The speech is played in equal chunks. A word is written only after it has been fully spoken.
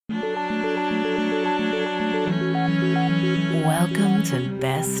Welcome to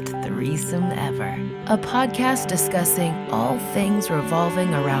Best Threesome Ever, a podcast discussing all things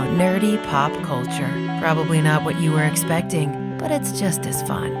revolving around nerdy pop culture. Probably not what you were expecting, but it's just as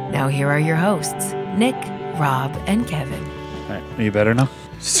fun. Now here are your hosts, Nick, Rob, and Kevin. All right, are you better now?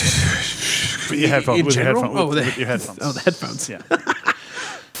 With your headphones. With your headphones. Oh, the headphones. Yeah.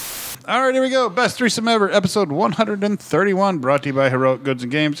 All right, here we go. Best Threesome Ever, episode 131, brought to you by Heroic Goods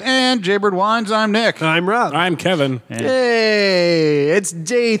and Games and Jaybird Wines. I'm Nick. I'm Rob. I'm Kevin. Hey, it's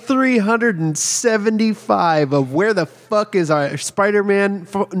day 375 of Where the Fuck is Our Spider-Man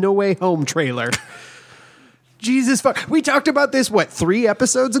No Way Home trailer. Jesus fuck. We talked about this, 3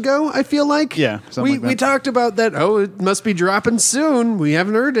 episodes ago, I feel like? Yeah, something like that. We talked about that, it must be dropping soon. We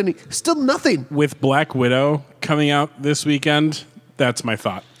haven't heard any. Still nothing. With Black Widow coming out this weekend, that's my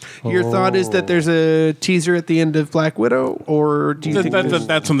thought. Your thought is that there's a teaser at the end of Black Widow, or do you think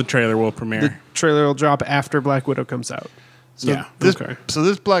That's when the trailer will premiere. the trailer will drop after Black Widow comes out? Yeah. This, Okay. So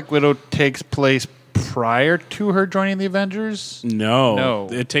this Black Widow takes place prior to her joining the Avengers? No.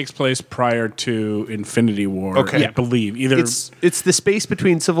 It takes place prior to Infinity War, Okay. I believe. Either It's the space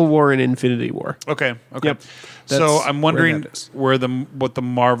between Civil War and Infinity War. Okay. Yep. So That's I'm wondering where that is. what the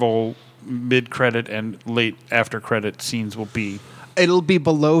Marvel mid-credit and late after-credit scenes will be. It'll be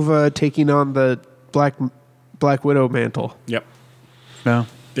Belova taking on the Black Widow mantle. Yep. No.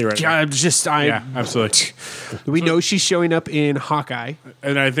 Theoretically. Yeah, absolutely. We know she's showing up in Hawkeye.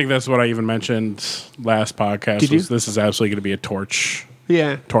 And I think that's what I even mentioned last podcast. Did you? This is absolutely going to be a torch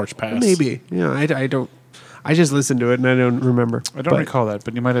Yeah, pass. maybe. Yeah, I don't. I just listened to it and I don't remember. I don't recall that,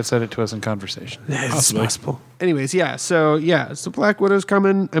 but you might have said it to us in conversation. It's Possibly. possible. Anyways, So Black Widow's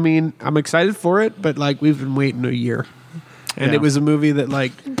coming. I mean, I'm excited for it, but we've been waiting a year, and Yeah. it was a movie that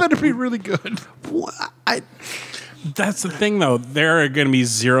Better be really good. That's the thing, though. There are going to be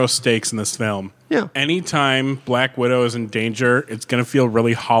zero stakes in this film. Yeah. Anytime Black Widow is in danger, it's going to feel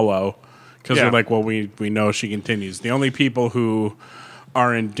really hollow because Yeah. we're like, well, we know she continues. The only people who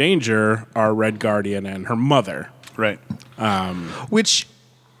are in danger are Red Guardian and her mother. Right. Which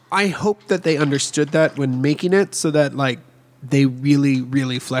I hope that they understood that when making it, so that they really,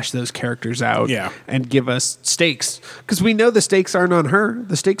 really flesh those characters out, Yeah. and give us stakes, because we know the stakes aren't on her.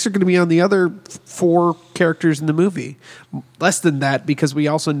 The stakes are going to be on the other 4 characters in the movie. Less than that, because we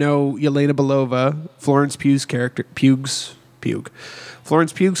also know Yelena Belova, Florence Pugh's character,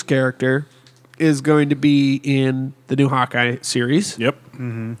 Florence Pugh's character is going to be in the new Hawkeye series. Yep.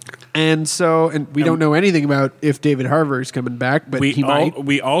 And we don't know anything about if David Harbour is coming back, but he might.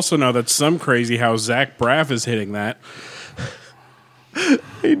 We also know that some crazy how Zach Braff is hitting that.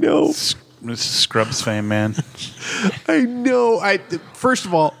 I know. This is Scrubs fame, man. I know. First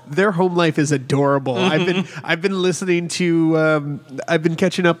of all, their home life is adorable. I've been listening to. I've been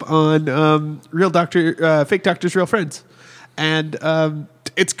catching up on Fake Doctors, Real Friends, and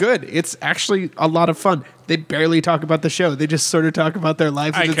it's good. It's actually a lot of fun. They barely talk about the show. They just sort of talk about their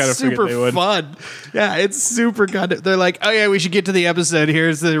lives. I And kinda it's figured super they would. fun. Yeah, it's super good. They're like, oh yeah, we should get to the episode.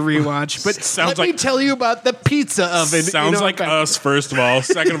 Here's the rewatch. But Sounds let me like- tell you about the pizza oven. Sounds like us, first of all.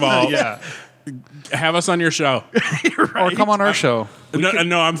 Second of all, Yeah. have us on your show. Or come on our show.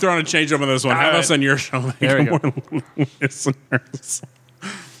 No, I'm throwing a change up on this one. Have us on your show. There we go. More listeners.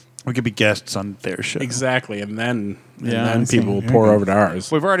 We could be guests on their show. Exactly, and then I see. people will Here pour we go. over to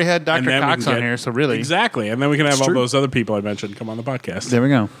ours. We've already had And Dr. then we Cox can on get- here, so really. Exactly, and then we can have all true. those other people I mentioned come on the podcast. There we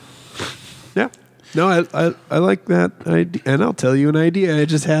go. Yeah. No, I like that idea. And I'll tell you an idea I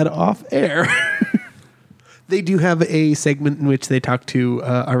just had off air. They do have a segment in which they talk to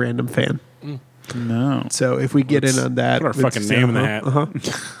a random fan. No. So if we get in on that. put our fucking name in the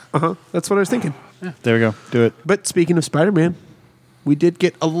hat. That's what I was thinking. There we go. Do it. But speaking of Spider-Man, we did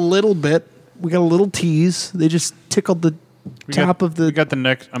get a little bit. We got a little tease. They just tickled the top of the. We got the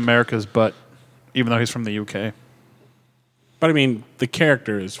next America's butt, even though he's from the UK. But I mean, the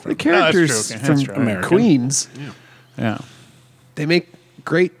character is from the characters true. Okay, from that's true. American. Queens. Yeah. They make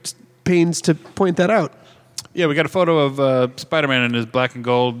great pains to point that out. Yeah, we got a photo of Spider-Man in his black and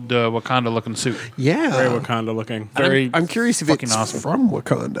gold Wakanda-looking suit. Yeah. very Wakanda looking. I'm curious if fucking it's awesome. from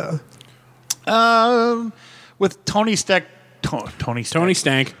Wakanda. With Tony Stark. Tony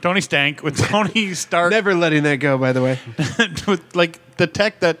Stank. with Tony Stark. Never letting that go, by the way. With the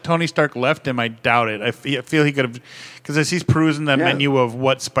tech that Tony Stark left him, I doubt it. I feel he could have, because as he's perusing that Yeah. menu of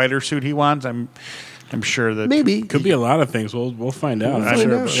what spider suit he wants, I'm sure that Maybe. Could be a lot of things. We'll find out. I'm find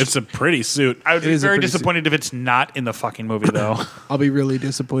sure. out. It's a pretty suit. I would be is a very pretty disappointed if it's not in the fucking movie, though. I'll be really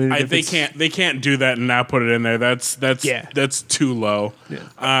disappointed. if They it's- can't do that and not put it in there. That's Yeah. that's too low.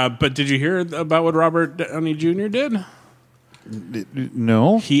 Yeah. But did you hear about what Robert Downey Jr. did?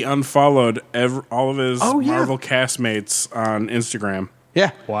 No. He unfollowed all of his Oh, yeah. Marvel castmates on Instagram.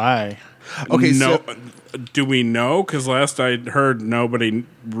 Yeah. Why? Okay. No, do we know? Because last I heard, nobody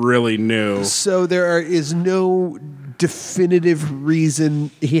really knew. So is no definitive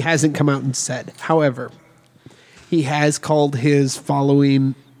reason. He hasn't come out and said. However, he has called his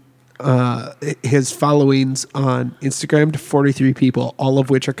followings on Instagram to 43 people, all of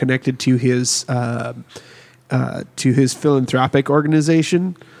which are connected to his philanthropic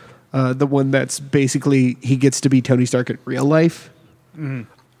organization, the one that's basically he gets to be Tony Stark in real life.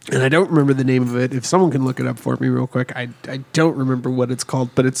 And I don't remember the name of it. If someone can look it up for me real quick, I don't remember what it's called,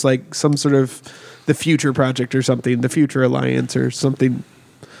 but it's like some sort of the Future Project or something, the Future Alliance or something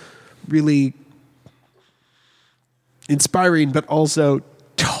really inspiring, but also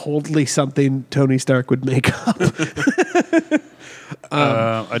totally something Tony Stark would make up.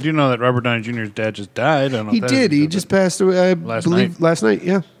 I do know that Robert Downey Jr.'s dad just died. I don't know He if that did. has He to do just with passed away, I Last believe, night. last night.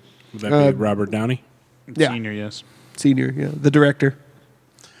 Yeah. Would that be Robert Downey? it. Yeah. Senior, yes. Senior, yeah. The director.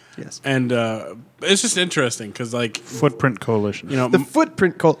 Yes. And it's just interesting because, like, Footprint Coalition. you know, The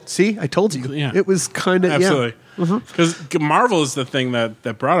footprint cult. See, I told you. Yeah. It was kind of, absolutely. yeah. Because Marvel is the thing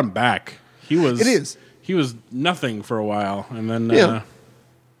that brought him back. He was. It is. He was nothing for a while, and then. Yeah.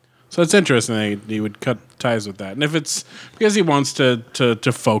 So it's interesting that he would cut ties with that, and if it's because he wants to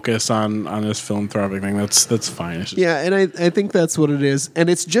focus on this philanthropic thing, that's fine. It's just, Yeah, and I think that's what it is. And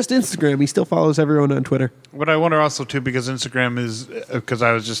it's just Instagram. He still follows everyone on Twitter. What I wonder also too, because Instagram is, because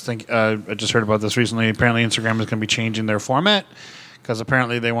I was just thinking, I just heard about this recently. Apparently, Instagram is going to be changing their format because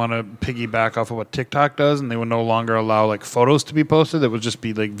apparently they want to piggyback off of what TikTok does, and they would no longer allow like photos to be posted. That would just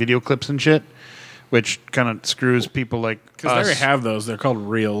be like video clips and shit, which kind of screws people like because they us. already have those. They're called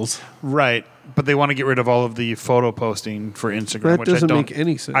Reels. Right, but they want to get rid of all of the photo posting for Instagram. That which I doesn't don't, make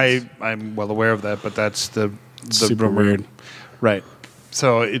any sense. I'm well aware of that, but that's the Super weird. Right.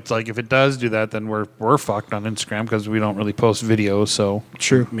 So it's like if it does do that, then we're fucked on Instagram because we don't really post videos. So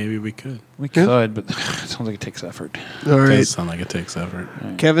True. Maybe we could. we could, but it sounds like it takes effort. All It right. does sound like it takes effort.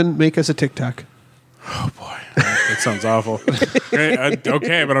 Kevin, make us a TikTok. Oh boy, that sounds awful. Great,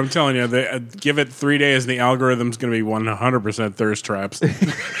 okay, but I'm telling you, give it 3 days, and the algorithm's going to be 100% thirst traps.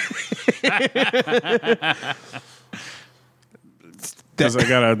 Because I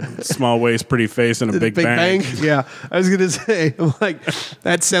got a small waist, pretty face, and a big bang. Yeah, I was gonna say, I'm like,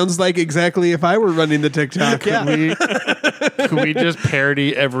 that sounds like exactly if I were running the TikTok. Yeah, Could we just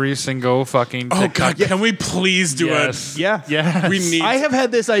parody every single fucking Oh TikTok? God, can we please do Yes. it? yeah, Yes. We need. I have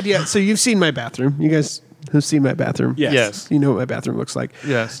had this idea. So you've seen my bathroom. You guys have seen my bathroom. Yes. Yes. You know what my bathroom looks like.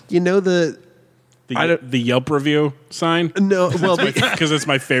 Yes. You know the the Yelp review sign. no. Well, Because it's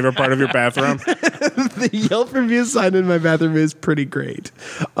my favorite part of your bathroom. the Yelp review sign in my bathroom is pretty great.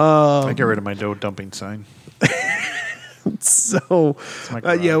 I get rid of my dough dumping sign. So,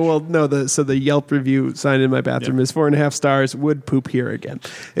 my yeah, garage. well, no, the Yelp review sign in my bathroom is 4.5 stars. Would poop here again.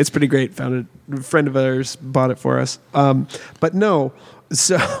 It's pretty great. Found it. A friend of ours bought it for us. But no,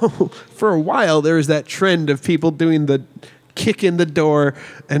 so for a while there was that trend of people doing the kick in the door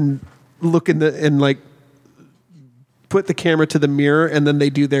and look in the and like put the camera to the mirror and then they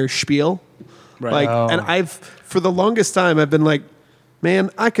do their spiel. Right. Like, Oh. and I've for the longest time I've been like,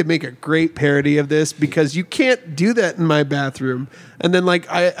 man, I could make a great parody of this because you can't do that in my bathroom. And then like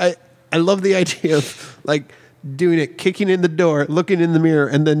I love the idea of like doing it, kicking in the door, looking in the mirror,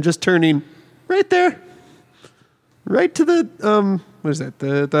 and then just turning right there, right to the what is that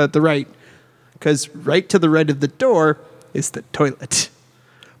the right, because right to the right of the door is the toilet.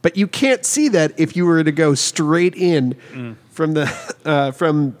 But you can't see that if you were to go straight in from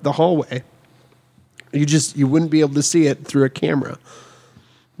the hallway. You wouldn't be able to see it through a camera.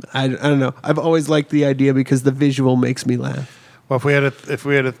 I don't know. I've always liked the idea because the visual makes me laugh. Well, if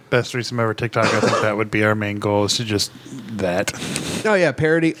we had a best threesome ever TikTok, I think that would be our main goal, is to just that. Oh yeah,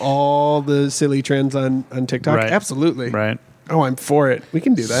 parody all the silly trends on TikTok. Right. Absolutely. Right. Oh, I'm for it. We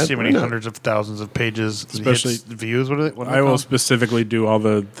can do that. See how Why many not? hundreds of thousands of pages, Especially- hits, views. What are they? What are they I will called? specifically do all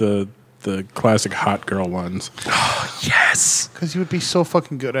the classic hot girl ones. Yes, Because you would be so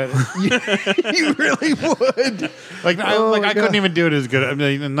fucking good at it. you really would. Like, Oh, I my couldn't God. even do it as good. I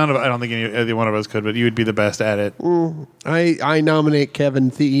mean, I don't think either one of us could, but you would be the best at it. I nominate Kevin,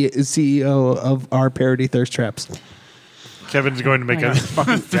 the CEO of our parody Thirst Traps. Kevin's going to make a.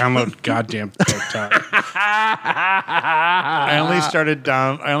 Fucking download goddamn TikTok. I only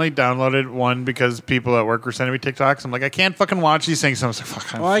downloaded one because people at work were sending me TikToks. I'm like, I can't fucking watch these things. So I was like,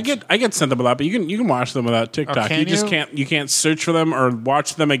 fuck. Well, I get sent them a lot, but you can watch them without TikTok. can you just you? can't search for them or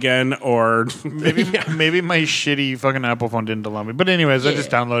watch them again or Maybe my shitty fucking Apple phone didn't allow me. But anyways, I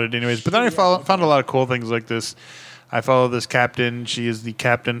just downloaded it anyways. But then I found a lot of cool things like this. I follow this captain. She is the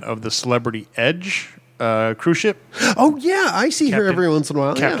captain of the Celebrity Edge cruise ship. Oh yeah, I see her Captain- every once in a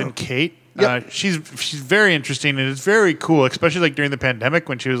while. Captain Yeah. Kate. Yep. She's very interesting, and it's very cool, especially like during the pandemic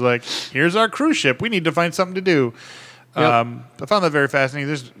when she was like, "Here's our cruise ship. We need to find something to do." Yep. I found that very fascinating.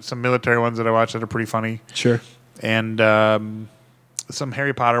 There's some military ones that I watch that are pretty funny, Sure. and some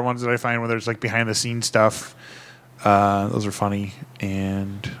Harry Potter ones that I find where there's like behind the scenes stuff. Those are funny.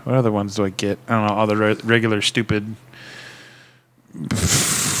 And what other ones do I get? I don't know. All the regular stupid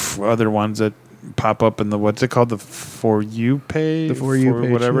other ones that pop up in the what's it called, the For You page, The For You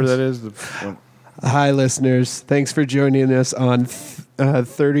page, whatever yes. that is. Hi, listeners. Thanks for joining us on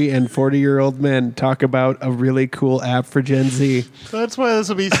 30 and 40-year-old men talk about a really cool app for Gen Z. That's why this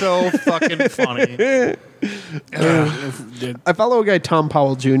will be so fucking funny. I follow a guy, Tom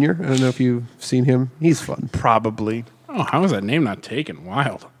Powell Jr. I don't know if you've seen him. He's fun. Probably. Oh, how is that name not taken?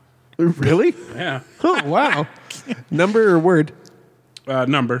 Wild. Really? Yeah. Oh, wow. Number or word?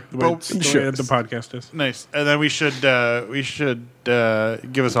 Number. The way, Well, the, sure. way that the podcast is. Nice. And then we should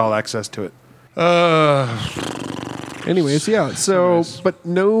give us all access to it. Anyways, yeah. So, but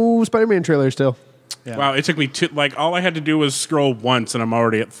no Spider-Man trailer still. Yeah. Wow, it took me like all I had to do was scroll once, and I'm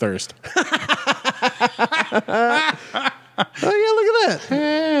already at thirst. Oh, yeah, look at that.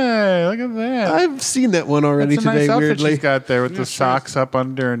 Hey, look at that. I've seen that one already That's a today, nice outfit weirdly. she's got there with the socks up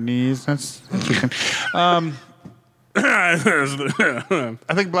under her knees. That's interesting. I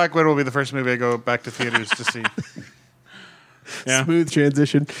think Black Widow will be the first movie I go back to theaters to see. Yeah. Smooth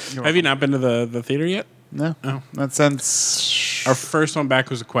transition. Have you not been to the theater yet? No, not since Our first one back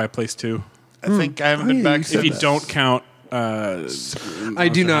was A Quiet Place 2. I think I haven't Oh, been yeah, back you since If you that. don't count, I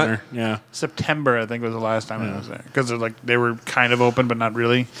do not. Hunter. Yeah, September. I think was the last time I was there because they were kind of open but not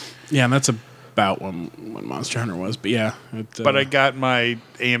really. yeah, and that's about when Monster Hunter was. But yeah, But I got my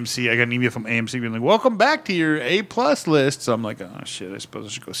AMC. I got an email from AMC being like, "Welcome back to your A+ list." So I'm like, "Oh shit! I suppose I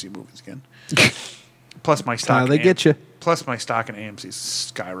should go see movies again." Plus my stock. They get you. Plus my stock in AMC is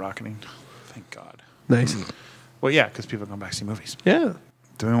skyrocketing. Thank God. Nice. Well, yeah, because people come back to see movies. Yeah.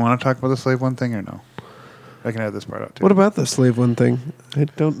 Do we want to talk about the Slave One thing or no? I can add this part out too. What about the Slave One thing? I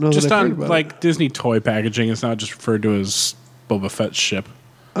don't know. just that I've heard on about like it. Disney toy packaging. It's not just referred to as Boba Fett's ship.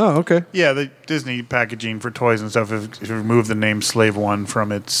 Oh, okay. Yeah, the Disney packaging for toys and stuff have removed the name Slave One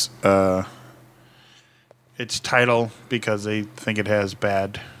from its title because they think it has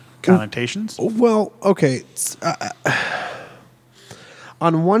bad connotations. Well, okay.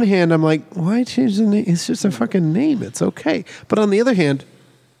 On one hand, I'm like, why change the name? It's just a fucking name. It's okay. But on the other hand,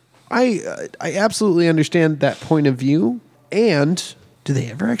 I absolutely understand that point of view. And do they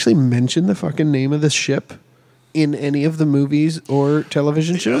ever actually mention the fucking name of the ship in any of the movies or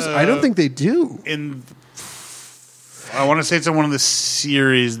television shows? I don't think they do. I want to say it's in one of the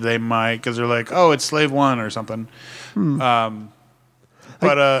series they might because they're like, oh, it's Slave One or something.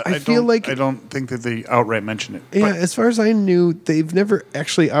 But I feel like- I don't think that they outright mention it. Yeah, But as far as I knew, they've never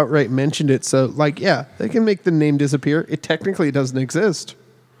actually outright mentioned it. So, like, yeah, they can make the name disappear. It technically doesn't exist.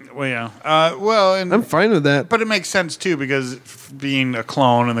 well, yeah, and I'm fine with that. but it makes sense too because being a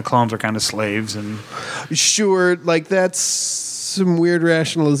clone and the clones are kind of slaves and Sure, like that's some weird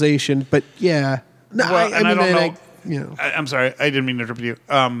rationalization, but yeah. No, Well, and I don't know. you know. I'm sorry, I didn't mean to interrupt you.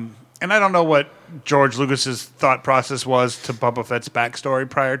 And I don't know what George Lucas's thought process was to Boba Fett's backstory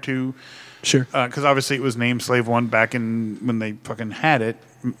prior to, Sure. because obviously it was named Slave One back in when they fucking had it.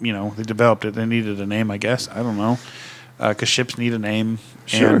 You know, they developed it. They needed a name, I guess. I don't know, because ships need a name,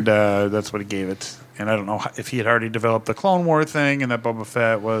 Sure. and that's what he gave it. And I don't know if he had already developed the Clone War thing, and that Boba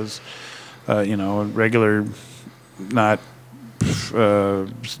Fett was, a regular, not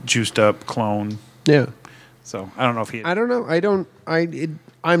juiced up clone. Yeah. So I don't know if he. I don't know.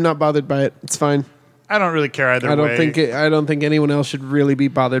 I'm not bothered by it. It's fine. I don't really care either I don't way. I don't think anyone else should really be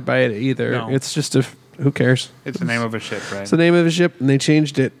bothered by it either. No. It's just who cares? It's the name of a ship, right? It's the name of a ship, and they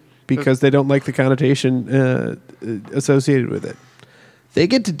changed it because they don't like the connotation associated with it. They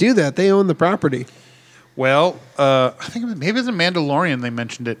get to do that. They own the property. Well, I think maybe it's a Mandalorian. They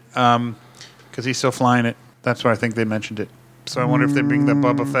mentioned it because he's still flying it. That's why I think they mentioned it. So I wonder if they bring the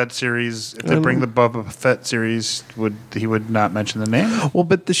Boba Fett series. If they bring the Boba Fett series, he would not mention the name? Well,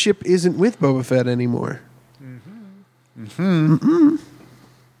 but the ship isn't with Boba Fett anymore.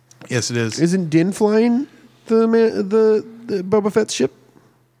 Yes, it is. Isn't Din flying the Boba Fett ship?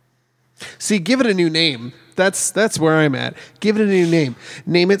 See, give it a new name. That's where I'm at. Give it a new name.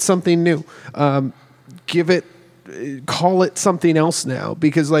 Name it something new. Call it something else now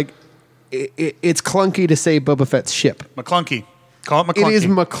because it's clunky to say Boba Fett's ship. McClunky. Call it McClunky. It is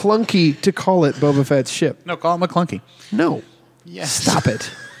McClunky to call it Boba Fett's ship. No, call it McClunky. No. Yes. Stop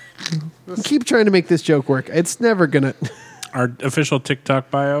it. Keep trying to make this joke work. It's never gonna. Our official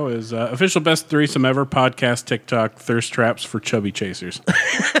TikTok bio is official best threesome ever podcast TikTok thirst traps for chubby chasers.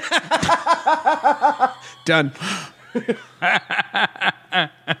 Done. I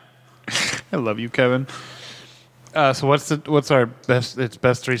love you, Kevin. So what's our best? It's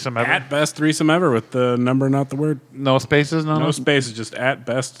best threesome ever. At best threesome ever with the number, not the word. No spaces. No spaces, just at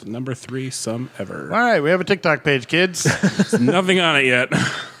best number threesome ever. All right, we have a TikTok page, kids. There's nothing on it yet.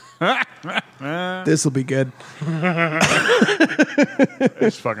 This will be good.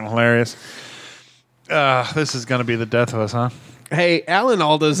 It's fucking hilarious. This is gonna be the death of us, huh? Hey, Alan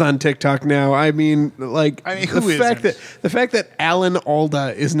Alda's on TikTok now. I mean, who the fact that Alan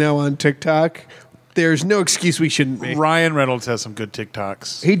Alda is now on TikTok, there's no excuse we shouldn't be. Ryan Reynolds has some good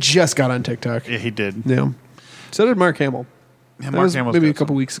TikToks. He just got on TikTok. Yeah, he did. Yeah. So did Mark Hamill. Yeah, That Mark was Hamill's maybe a got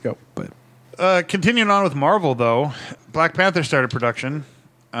couple weeks ago, but Continuing on with Marvel, though, Black Panther started production.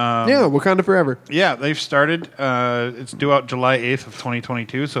 yeah, Wakanda Forever. Yeah, they've started. It's due out July 8th of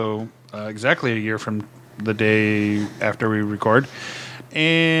 2022, so exactly a year from the day after we record.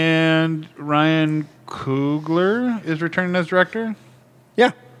 And Ryan Coogler is returning as director.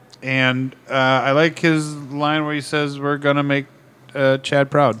 Yeah. And I like his line where he says, "We're going to make Chad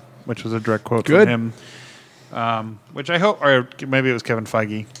proud," which was a direct quote Good. from him. Which I hope, or maybe it was Kevin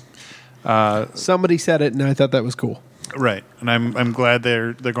Feige. Somebody said it, and I thought that was cool. Right, and I'm glad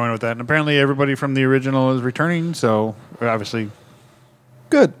they're going with that. And apparently, everybody from the original is returning. So obviously,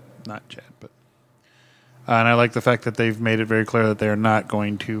 Good. not Chad, but and I like the fact that they've made it very clear that they are not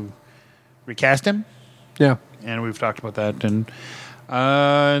going to recast him. Yeah. And we've talked about that, and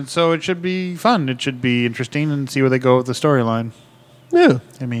so it should be fun. It should be interesting, and see where they go with the storyline. Yeah.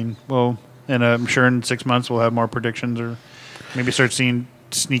 I mean, well, and I'm sure in 6 months we'll have more predictions, or maybe start seeing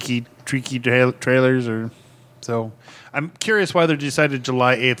sneaky, tricky trailers, or so. I'm curious why they decided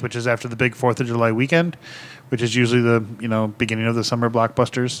July 8th, which is after the big 4th of July weekend, which is usually the beginning of the summer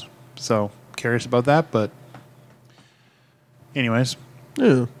blockbusters. So curious about that, but anyways,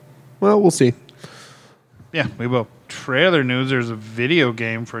 Yeah. Well, we'll see. yeah, we will. Trailer news: there's a video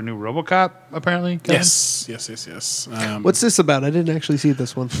game for a new RoboCop, apparently. Kevin? Yes. What's this about? I didn't actually see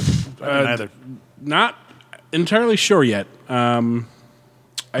this one. I didn't either. Not entirely sure yet.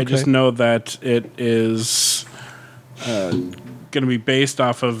 I just know that it is going to be based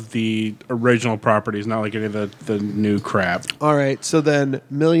off of the original properties, not like any of the new crap. All right. So then, $1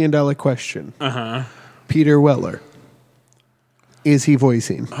 million question. Peter Weller. Is he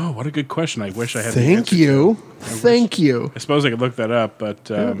voicing? Oh, what a good question! I wish I had. the Thank answer you. to. Thank you. I suppose I could look that up, but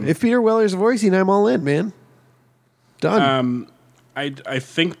If Peter Weller's voicing, I'm all in, man. Done. I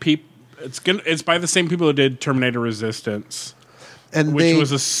think it's by the same people who did Terminator Resistance, and which they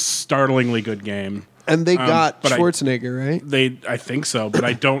was a startlingly good game. and they got but Schwarzenegger, right? I think so, but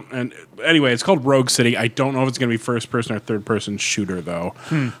I don't. And anyway, it's called Rogue City. I don't know if it's going to be first person or third person shooter though.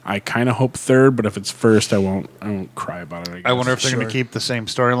 I kind of hope third, but if it's first, I won't cry about it. I wonder if they're going to keep the same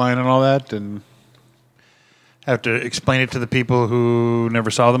storyline and all that, and have to explain it to the people who never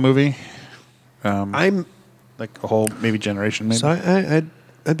saw the movie. I'm Like a whole maybe generation, maybe. so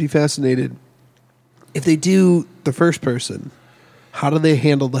I'd be fascinated if they do the first person. How do they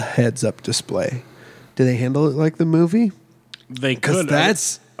handle the heads up display? Do they handle it like the movie? They Because could.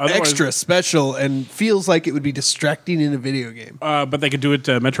 that's Otherwise- extra special and feels like it would be distracting in a video game. but they could do it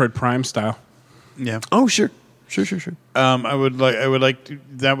Metroid Prime style. Yeah. Oh, sure. I would like to,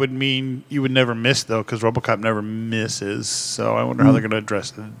 that would mean you would never miss though, because RoboCop never misses. So I wonder how they're going to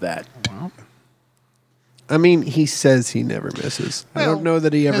address that. I mean, he says he never misses. I don't know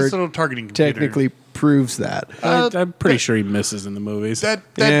that he ever His little targeting computer. technically proves that. I'm pretty sure he misses in the movies.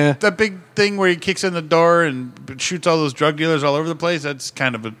 Yeah. That big thing where he kicks in the door and shoots all those drug dealers all over the place. That's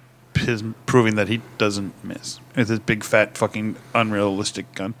kind of his proving that he doesn't miss with his big fat fucking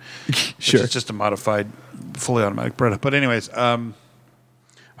unrealistic gun. Sure. It's just a modified, fully automatic Beretta. But anyways,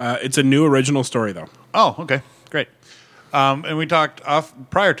 It's a new original story though. oh, okay, great. And we talked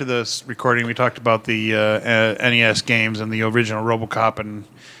prior to this recording. We talked about the NES games and the original RoboCop. And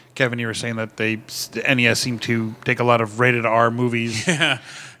Kevin, you were saying that the NES seemed to take a lot of rated R movies. Yeah.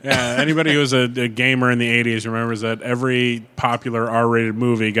 Anybody who was a gamer in the 80s remembers that every popular R-rated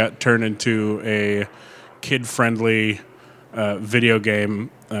movie got turned into a kid-friendly video game,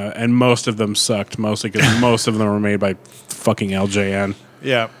 and most of them sucked. Mostly because most of them were made by fucking LJN.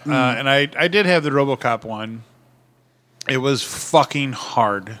 Yeah, and I did have the RoboCop one. It was fucking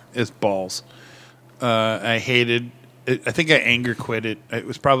hard as balls. I hated it. I think I anger quit it. It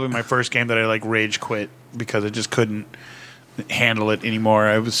was probably my first game that I rage quit because I just couldn't handle it anymore.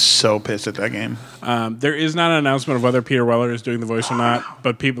 I was so pissed at that game. There is not an announcement of whether Peter Weller is doing the voice or not,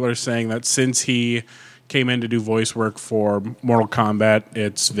 but people are saying that since he came in to do voice work for Mortal Kombat,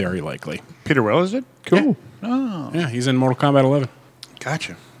 it's very likely. Peter Wells did? Cool. Yeah, he's in Mortal Kombat 11.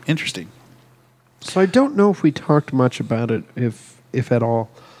 Gotcha. Interesting. So I don't know if we talked much about it, if at all.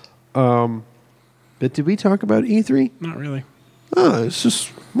 But did we talk about E3? Not really. Oh, I was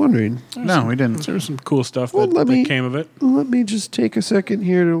just wondering. No, we didn't. There was some cool stuff Well, that came of it. Let me just take a second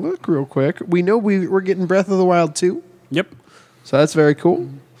here to look real quick. We know we're getting Breath of the Wild 2, Yep. so that's very cool.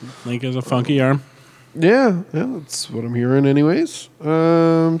 Link has a funky arm. Yeah, that's what I'm hearing anyways.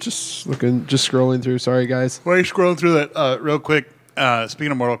 Just scrolling through. Sorry, guys. While you're scrolling through that, real quick,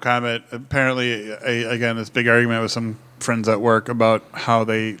 speaking of Mortal Kombat, apparently, again, this big argument with some friends at work about how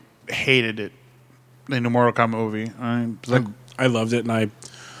they hated it, the new Mortal Kombat movie. I loved it, and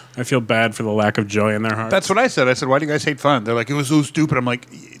I feel bad for the lack of joy in their hearts. That's what I said. I said, why do you guys hate fun? They're like, it was so stupid. I'm like,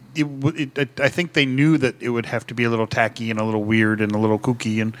 I think they knew that it would have to be a little tacky and a little weird and a little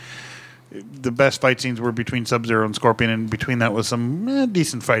kooky. And the best fight scenes were between Sub-Zero and Scorpion, and between that was some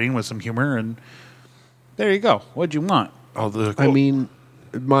decent fighting with some humor. And there you go. What'd you want? I mean,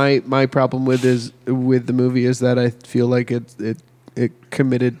 my problem with the movie is that I feel like it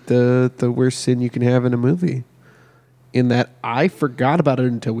committed the worst sin you can have in a movie. In that I forgot about it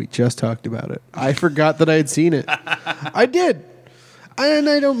until we just talked about it. I forgot that I had seen it. I did. And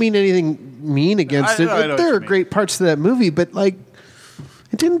I don't mean anything mean against it. I know There what are you mean. great parts to that movie, but like,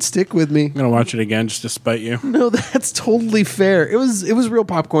 it didn't stick with me. I'm going to watch it again just to spite you. No, that's totally fair. It was real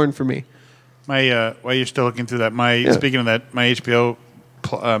popcorn for me. While you're still looking through that, speaking of that, my HBO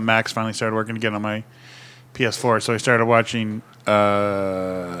Max finally started working again on my PS4, so I started watching.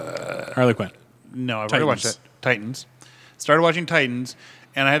 Harley Quinn. No, I've already watched that. Titans. Started watching Titans,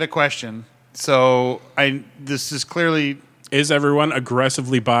 and I had a question. So this is clearly. Is everyone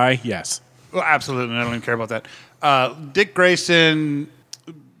aggressively bi? Yes. Well, absolutely. I don't even care about that. Dick Grayson,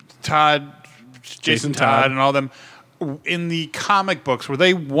 Jason Todd, and all them. In the comic books, were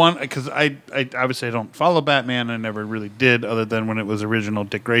they one? Because I obviously I don't follow Batman. I never really did, other than when it was original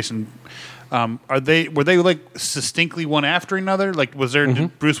Dick Grayson. Were they like distinctly one after another? Like, was there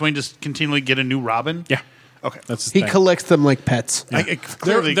did Bruce Wayne just continually get a new Robin? Yeah. Okay. That's his He thing. collects them like pets.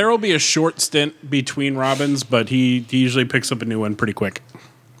 Clearly, There will be a short stint between Robins, but he usually picks up a new one pretty quick.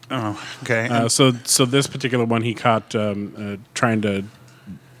 oh, okay. So this particular one he caught trying to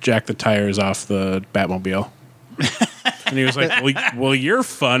jack the tires off the Batmobile. And he was like, well, you're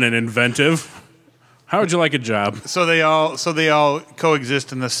fun and inventive. How would you like a job? So they all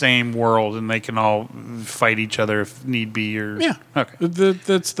coexist in the same world, and they can all fight each other if need be. Or Yeah. Okay.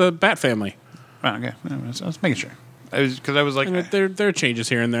 That's the Bat family. Oh, okay. I was making sure. I was like, And there are changes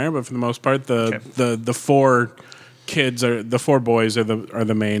here and there, but for the most part, the four kids the four boys are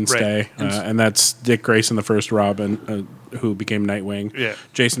the mainstay, Right. and that's Dick Grayson, the first Robin, who became Nightwing. Yeah.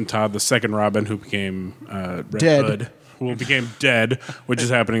 Jason Todd, the second Robin, who became Red Dead. Hood, who became Dead, which is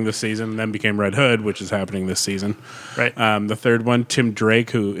happening this season, and then became Red Hood, which is happening this season. Right. The third one, Tim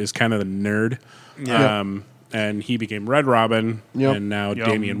Drake, who is kind of the nerd. Yeah. And he became Red Robin, Yep. and now Yum.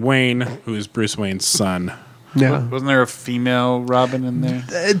 Damian Wayne, who is Bruce Wayne's son. No. wasn't there a female Robin in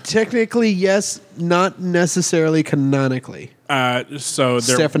there? Technically, yes, not necessarily canonically. So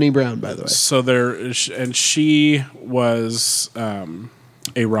there, Stephanie Brown, by the way. So there, and she was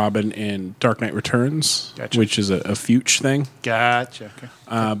a Robin in Dark Knight Returns, Gotcha. which is a Fuchs thing. Gotcha.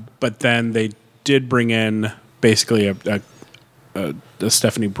 Okay. But then they did bring in basically a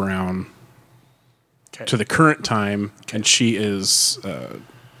Stephanie Brown Okay. to the current time, and she is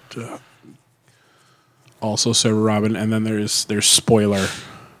also Sarah Robin. And then there's Spoiler,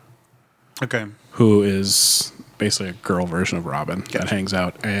 Okay. who is basically a girl version of Robin that hangs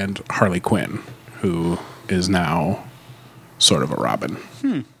out, and Harley Quinn, who is now sort of a Robin.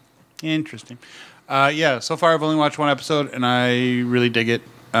 Interesting. Yeah, so far I've only watched one episode, and I really dig it.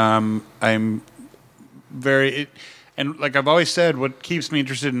 I'm very... and like I've always said, what keeps me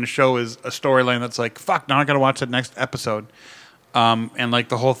interested in the show is a storyline that's like, fuck, now I gotta watch the next episode. And like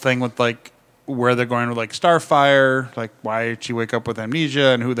the whole thing with like where they're going with like Starfire, like why did she wake up with amnesia,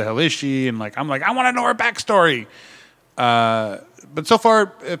 and who the hell is she? And like I'm like, I want to know her backstory. But so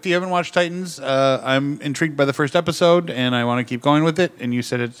far, if you haven't watched Titans, I'm intrigued by the first episode, and I want to keep going with it. And you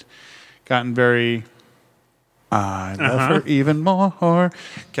said it's gotten very... I love her even more.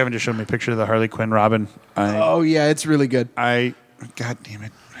 Kevin just showed me a picture of the Harley Quinn Robin. Oh, yeah, it's really good. God damn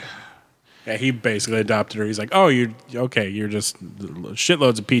it. Yeah, he basically adopted her. He's like, "Oh, you're okay. You're just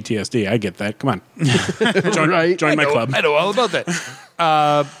shitloads of PTSD. I get that. Come on, join my club." I know all about that.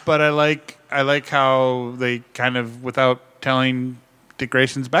 But I like how they kind of, without telling Dick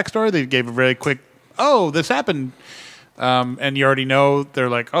Grayson's backstory. They gave a very quick, "Oh, this happened," and you already know they're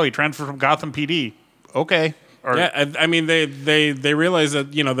like, "Oh, he transferred from Gotham PD." Okay. Or, Yeah, I mean they realize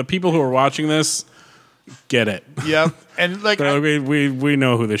that the people who are watching this get it. yeah, and like They're like, we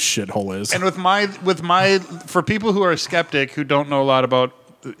know who this shithole is. And with my for people who are skeptic who don't know a lot about,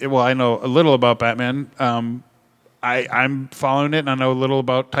 well, I know a little about Batman. I'm following it, and I know a little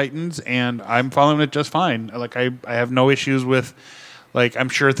about Titans, and I'm following it just fine. Like I have no issues with. Like I'm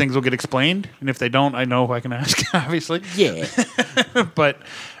sure things will get explained, and if they don't, I know who I can ask. Obviously, Yeah. but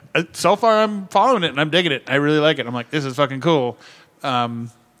so far I'm following it, and I'm digging it. I really like it. I'm like, this is fucking cool.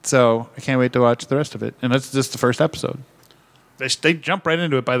 So I can't wait to watch the rest of it, and that's just the first episode. They jump right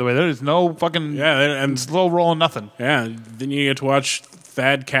into it. By the way, there is no fucking and slow roll and nothing. yeah, then you get to watch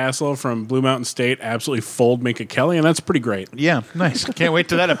Thad Castle from Blue Mountain State absolutely fold Minka Kelly, and that's pretty great. Yeah, nice. Can't wait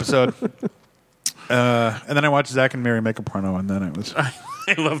to that episode. And then I watched Zach and Mary make a porno, and then it was. I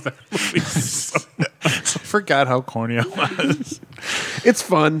love that movie. I forgot how corny I was. It's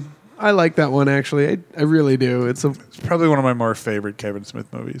fun. I like that one, actually. I really do. It's Probably one of my more favorite Kevin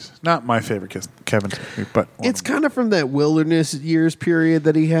Smith movies. Not my favorite Kevin Smith movie, but it's kind of from that wilderness years period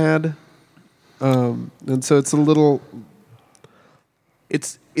that he had. And so it's a little...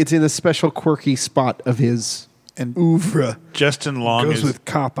 It's in a special quirky spot of his and oeuvre. Justin Long Goes is with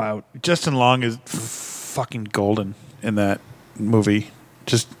Cop Out. Justin Long is fucking golden in that movie.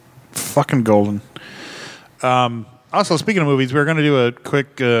 Just fucking golden. Also, speaking of movies, we're going to do a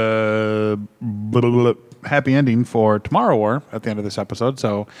quick happy ending for Tomorrow War at the end of this episode.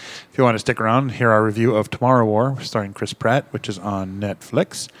 So if you want to stick around, hear our review of Tomorrow War, starring Chris Pratt, which is on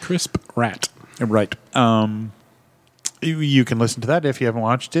Netflix. Crisp Rat. Right. You can listen to that if you haven't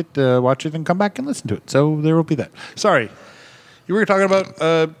watched it. Watch it and come back and listen to it. So there will be that. Sorry. You were talking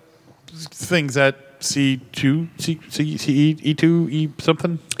about things at C2, E2, E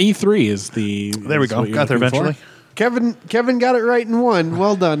something? E3 is the... There we go. Got there eventually. Kevin got it right in one.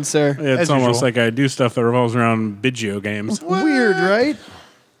 Well done, sir. It's As almost usual. like I do stuff that revolves around Biggio games. Weird, right?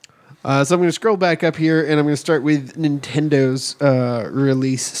 So I'm going to scroll back up here, and I'm going to start with Nintendo's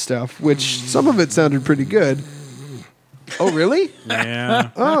release stuff, which some of it sounded pretty good. Oh, really?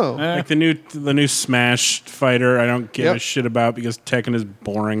 Yeah. Oh. Like the new Smash fighter, I don't give Yep. a shit about because Tekken is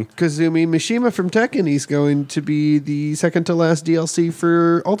boring. Kazumi Mishima from Tekken, he's going to be the second to last DLC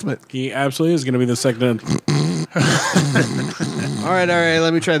for Ultimate. He absolutely is going to be the second. All right,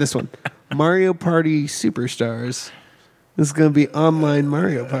 let me try this one. Mario Party Superstars. This is going to be online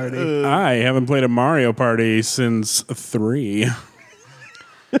Mario Party. I haven't played a Mario Party since 3.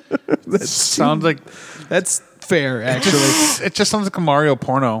 Sounds like That's fair, actually. it just sounds like a Mario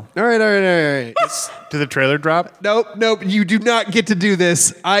porno. All right. Did the trailer drop? Nope. You do not get to do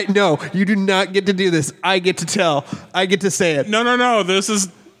this. No, you do not get to do this. I get to tell. I get to say it. No. This is.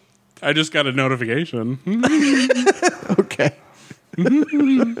 I just got a notification. Okay.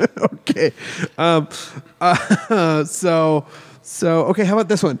 Okay. So okay. How about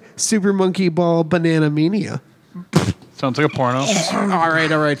this one? Super Monkey Ball Banana Mania. Sounds like a porno. All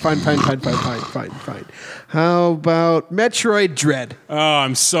right. Fine. How about Metroid Dread? Oh,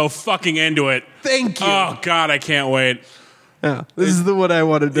 I'm so fucking into it. Thank you. Oh God, I can't wait. Yeah, this is the one I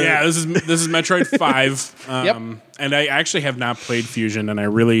wanted to. Yeah, this is Metroid 5. Yep. And I actually have not played Fusion, and I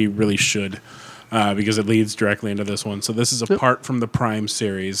really, really should. Because it leads directly into this one. So this is apart from the Prime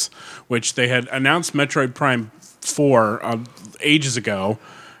series, which they had announced Metroid Prime 4 ages ago.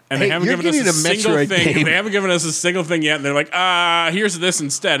 And they haven't you're given us a getting a single Metroid thing. game. They haven't given us a single thing yet. And they're like, here's this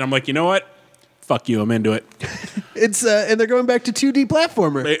instead. I'm like, you know what? Fuck you. I'm into it. It's and they're going back to 2D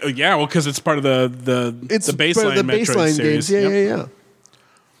platformer. Yeah, well, because it's part of the It's baseline part of the Metroid baseline series. games. Yep.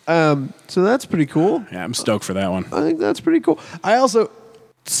 Yeah. So that's pretty cool. Yeah, I'm stoked for that one. I think that's pretty cool. I also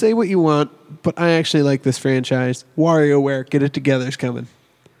say what you want, but I actually like this franchise. WarioWare, get it together's coming.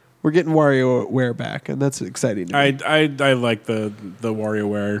 We're getting WarioWare back, and that's exciting. To me. I like the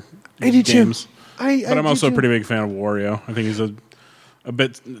WarioWare I do too. games. But I'm also a pretty big fan of Wario. I think he's a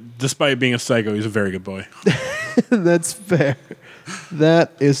bit, despite being a psycho, he's a very good boy. That's fair.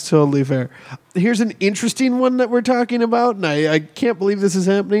 That is totally fair. Here's an interesting one that we're talking about, and I can't believe this is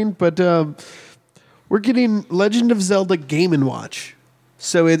happening, but we're getting Legend of Zelda Game & Watch.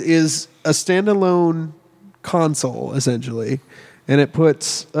 So it is a standalone console, essentially, and it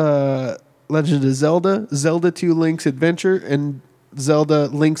puts Legend of Zelda, Zelda 2 Link's Adventure, and Zelda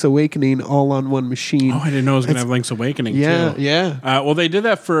Link's Awakening all on one machine. Oh, I didn't know it was going to have Link's Awakening, Yeah, too. yeah. Well, they did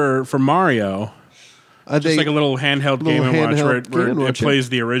that for Mario. Just like a little handheld Game & Watch where Game & it Watch, plays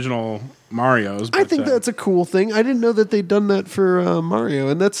the original Marios. I but, think that's a cool thing. I didn't know that they'd done that for Mario,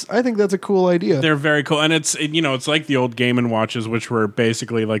 and I think that's a cool idea. they're very cool, and it's like the old Game & Watches, which were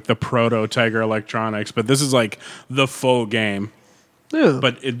basically like the proto Tiger Electronics, but this is like the full game. Yeah.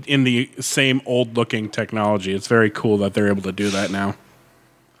 But in the same old looking technology. It's very cool that they're able to do that now.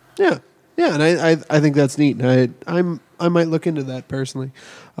 Yeah, and I think that's neat. I might look into that personally.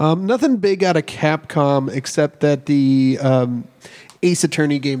 Nothing big out of Capcom except that the Ace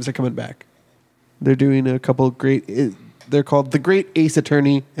Attorney games are coming back. They're doing a couple of great. They're called The Great Ace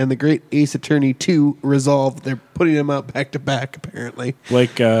Attorney and The Great Ace Attorney 2 Resolve. They're putting them out back to back, apparently.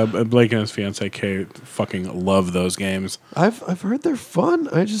 Blake and his fiance Kay fucking love those games. I've heard they're fun.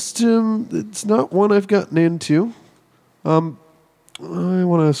 I just it's not one I've gotten into. I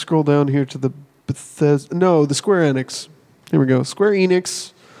want to scroll down here to the Bethesda. No, the Square Enix. Here we go. Square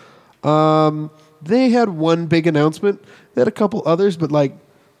Enix. They had one big announcement. They had a couple others, but like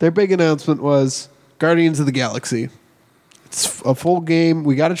their big announcement was Guardians of the Galaxy. It's a full game.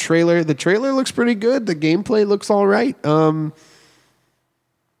 We got a trailer. The trailer looks pretty good. The gameplay looks all right. I don't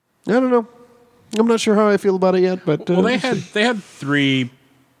know. I'm not sure how I feel about it yet, but well, they had three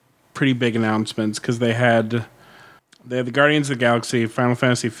pretty big announcements because they had the Guardians of the Galaxy, Final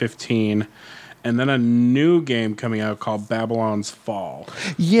Fantasy 15, and then a new game coming out called Babylon's Fall.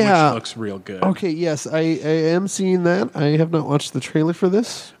 Yeah, which looks real good. Okay, yes, I am seeing that. I have not watched the trailer for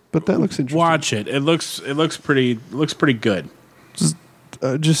this, but that looks interesting. Watch it. It looks pretty good.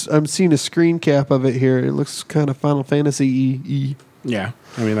 Just I'm seeing a screen cap of it here. It looks kind of Final Fantasy-y. Yeah,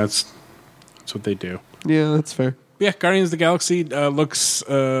 I mean that's what they do. Yeah, that's fair. Yeah, Guardians of the Galaxy looks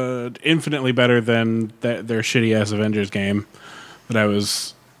infinitely better than their shitty ass Avengers game that I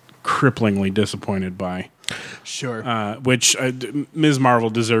was cripplingly disappointed by. Sure. Which Ms. Marvel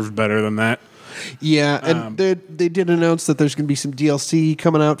deserved better than that. Yeah, and they did announce that there's going to be some DLC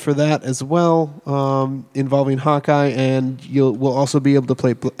coming out for that as well, involving Hawkeye, and we'll also be able to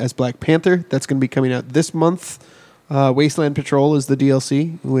play as Black Panther. That's going to be coming out this month. Wasteland Patrol is the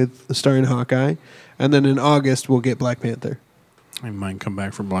DLC with starring Hawkeye, and then in August we'll get Black Panther. I might come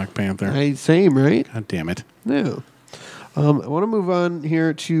back for Black Panther. Same, right? God damn it. Yeah. I want to move on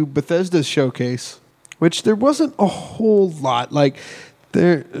here to Bethesda's showcase, which there wasn't a whole lot. Like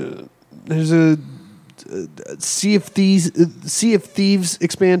there's a Sea of Thieves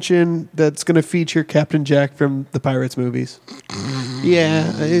expansion that's going to feature Captain Jack from the Pirates movies.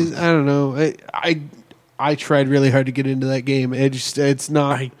 Yeah, I don't know. I tried really hard to get into that game. It's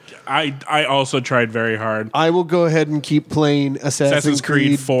not. I also tried very hard. I will go ahead and keep playing Assassin's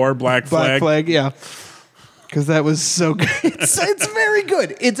Creed 4 Black Flag. Yeah. Because that was so good. It's very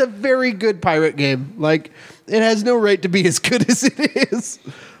good. It's a very good pirate game. Like, it has no right to be as good as it is.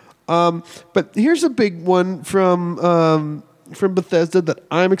 But here's a big one from Bethesda that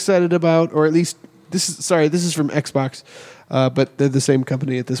I'm excited about, or at least this is from Xbox, but they're the same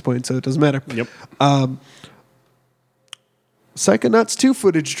company at this point, so it doesn't matter. Yep. Psychonauts 2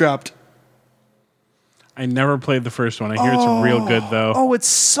 footage dropped. I never played the first one. I hear it's real good, though. Oh, it's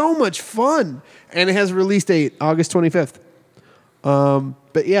so much fun. And it has a release date, August 25th.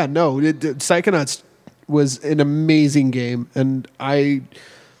 But yeah, no, Psychonauts was an amazing game, and I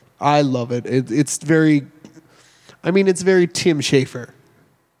love it. It's very Tim Schafer.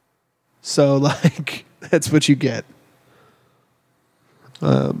 So, like, that's what you get.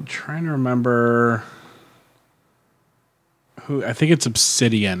 Trying to remember who. I think it's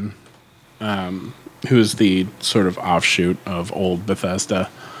Obsidian, who is the sort of offshoot of old Bethesda.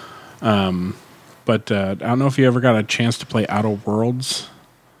 But I don't know if you ever got a chance to play Outer Worlds.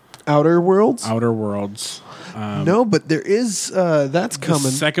 Outer Worlds? Outer Worlds. No, but there is. That's coming.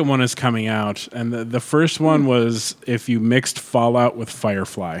 The second one is coming out, and the first one was if you mixed Fallout with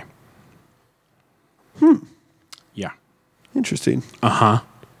Firefly. Yeah. Interesting.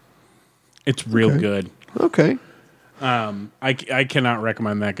 It's real good. Okay. I cannot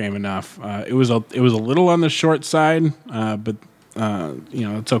recommend that game enough. It was a little on the short side, but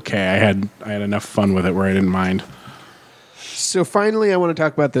it's okay. I had enough fun with it where I didn't mind. So finally, I want to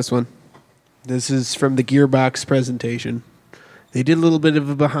talk about this one. This is from the Gearbox presentation. They did a little bit of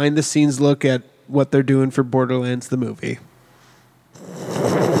a behind-the-scenes look at what they're doing for Borderlands the movie.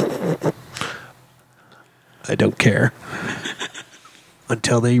 I don't care.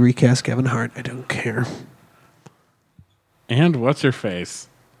 Until they recast Kevin Hart, I don't care. And what's her face?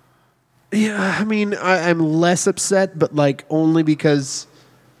 Yeah, I mean, I'm less upset, but like only because,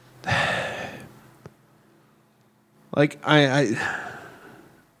 like I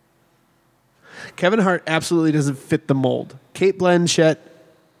Kevin Hart absolutely doesn't fit the mold. Cate Blanchett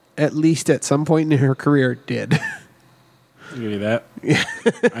at least at some point in her career, did. I'll give you that.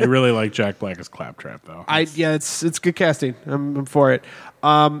 I really like Jack Black as Claptrap, though. It's good casting. I'm for it.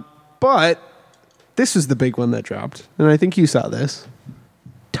 But this was the big one that dropped, and I think you saw this.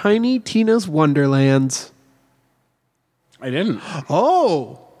 Tiny Tina's Wonderlands. I didn't.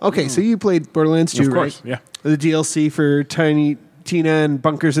 Oh, okay. So you played Borderlands 2, Of course, right? yeah. The DLC for Tiny Tina and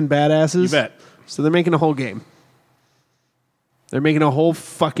Bunkers and Badasses. You bet. So they're making a whole game. They're making a whole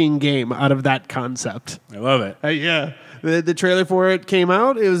fucking game out of that concept. I love it. Yeah. The trailer for it came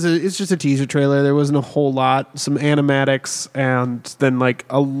out. It's just a teaser trailer. There wasn't a whole lot. Some animatics and then like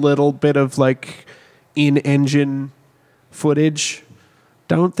a little bit of like in-engine footage.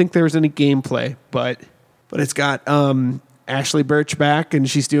 Don't think there was any gameplay, but it's got Ashley Birch back and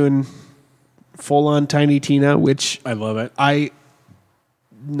she's doing full-on Tiny Tina, which I love it.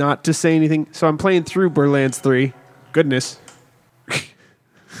 not to say anything. So I'm playing through Borderlands 3. Goodness.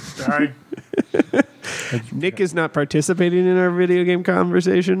 Sorry. Nick is not participating in our video game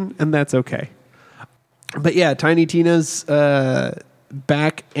conversation, and that's okay. But yeah, Tiny Tina's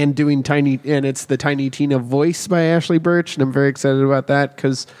back and doing and it's the Tiny Tina voice by Ashley Birch, and I'm very excited about that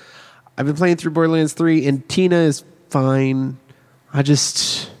because I've been playing through Borderlands 3, and Tina is fine.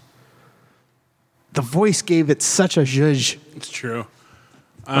 The voice gave it such a zhuzh. It's true.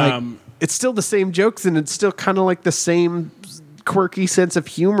 Like, it's still the same jokes, and it's still kind of like the same quirky sense of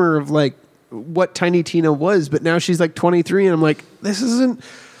humor of like what Tiny Tina was, but now she's like 23, and I'm like, there's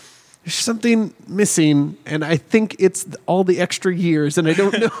something missing, and I think it's all the extra years, and I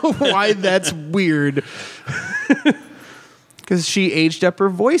don't know why that's weird. Because she aged up her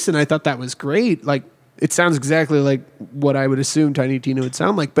voice, and I thought that was great. Like, it sounds exactly like what I would assume Tiny Tina would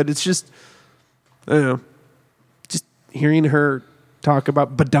sound like, but it's just, I don't know, just hearing her talk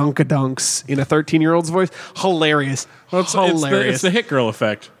about badonkadonks in a 13-year-old's voice, hilarious. Hilarious. It's the Hit Girl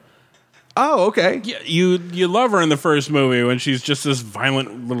effect. Oh, okay. Yeah, you love her in the first movie when she's just this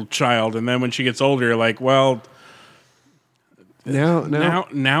violent little child, and then when she gets older, you're like, well,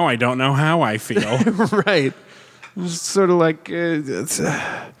 now I don't know how I feel. Right. It's sort of like,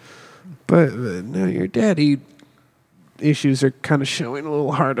 but now your daddy issues are kind of showing a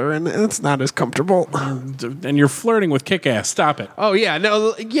little harder, and it's not as comfortable. And you're flirting with Kick-Ass. Stop it. Oh yeah,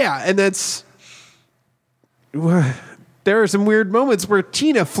 no, yeah, and that's. There are some weird moments where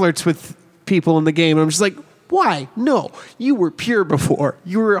Tina flirts with people in the game, and I'm just like, why? No, you were pure before.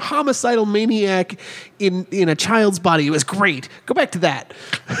 You were a homicidal maniac in a child's body. It was great. Go back to that.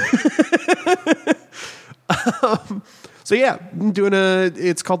 So yeah, I'm doing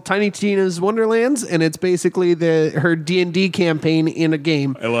it's called Tiny Tina's Wonderlands, and it's basically her D&D campaign in a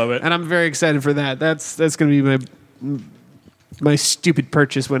game. I love it. And I'm very excited for that. That's going to be my stupid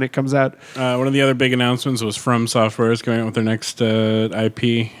purchase when it comes out. One of the other big announcements was From Software is going out with their next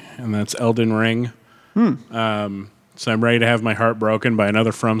IP, and that's Elden Ring. So I'm ready to have my heart broken by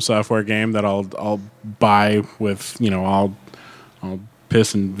another From Software game that I'll buy with, I'll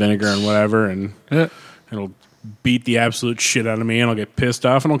piss and vinegar and whatever, and it'll beat the absolute shit out of me, and I'll get pissed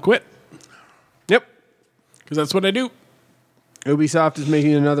off and I'll quit. Yep. Because that's what I do. Ubisoft is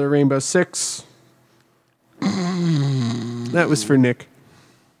making another Rainbow Six. That was for Nick.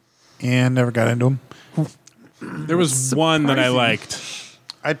 And never got into them. There was one that I liked.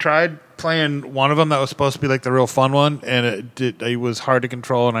 I tried playing one of them that was supposed to be like the real fun one, and it was hard to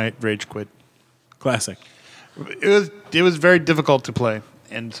control, and I rage quit. Classic. It was very difficult to play,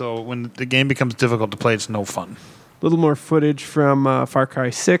 and so when the game becomes difficult to play, it's no fun. A little more footage from Far Cry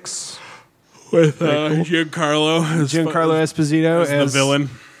 6 With Giancarlo Esposito as the villain.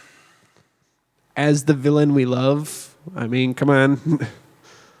 As the villain we love. I mean, come on.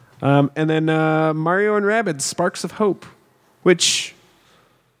 And then Mario and Rabbids Sparks of Hope, which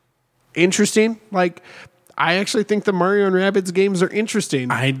interesting. Like, I actually think the Mario and Rabbids games are interesting.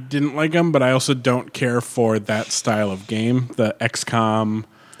 I didn't like them, but I also don't care for that style of game. The XCOM,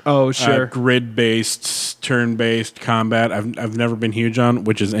 grid-based, turn-based combat. I've never been huge on,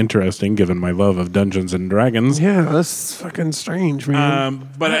 which is interesting given my love of Dungeons and Dragons. Yeah, that's fucking strange, man.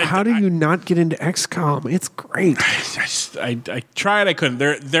 But how do you not get into XCOM? It's great. I tried. I couldn't.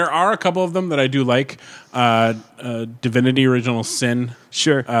 There are a couple of them that I do like. Divinity: Original Sin.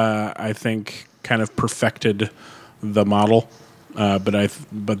 Sure. I think kind of perfected the model.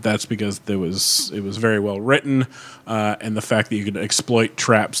 But that's because it was very well written, and the fact that you could exploit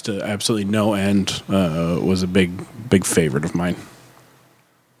traps to absolutely no end was a big favorite of mine.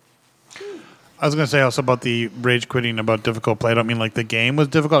 I was going to say also about the rage quitting about difficult play. I don't mean like the game was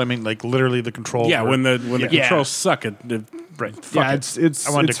difficult. I mean like literally the controls. Yeah, were, when the controls suck, Right. Yeah, Fuck it. it's.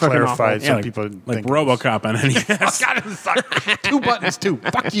 I wanted it's to fucking clarify awful. so like, people like think RoboCop on NES. God, it sucks. 2 buttons too.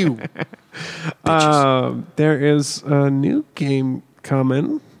 Fuck you. There is a new game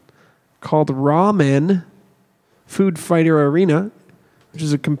coming called Ramen Food Fighter Arena, which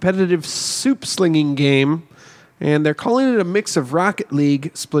is a competitive soup slinging game, and they're calling it a mix of Rocket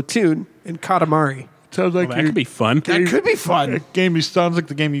League, Splatoon, and Katamari. Sounds like Well, that could be fun. That could be fun. game. Sounds like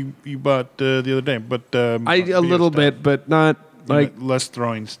the game you bought the other day, but A video little stuff. bit, but not like less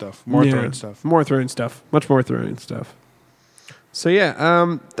throwing stuff, more yeah, throwing stuff. More throwing stuff. Much more throwing stuff. So yeah,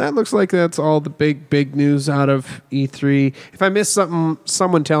 that looks like that's all the big news out of E3. If I missed something,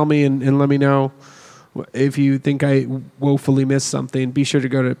 someone tell me and let me know. If you think I woefully missed something, be sure to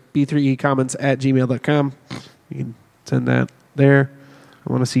go to b3ecomments@gmail.com. You can send that there.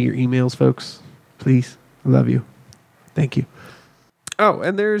 I want to see your emails, folks. Please. I love you. Thank you. Oh,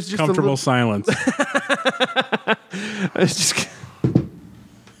 and there's just Comfortable silence. I was just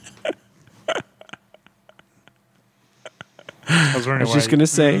I was wondering going to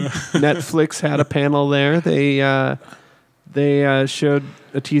say Netflix had a panel there. They showed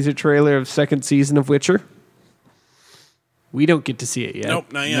a teaser trailer of second season of Witcher. We don't get to see it yet.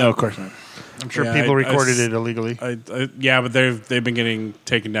 Nope, not yet. No, of course not. I'm sure Yeah, people I recorded s- it illegally. Yeah, but they've been getting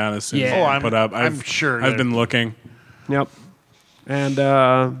taken down as soon Yeah. as Oh, they I'm- put up. I'm sure I've they're- been looking. Yep. And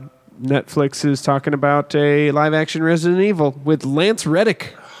Netflix is talking about a live action Resident Evil with Lance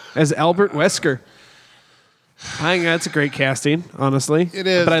Reddick as Albert Wesker. I think that's a great casting, honestly. It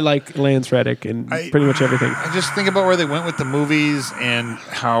is. But I like Lance Reddick and pretty much everything. I just think about where they went with the movies and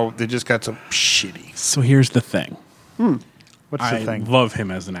how they just got so shitty. So here's the thing. What's I the thing? love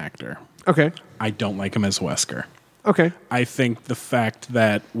him as an actor. Okay. I don't like him as Wesker. Okay. I think the fact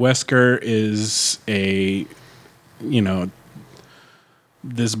that Wesker is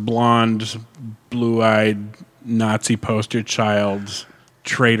this blonde, blue-eyed Nazi poster child,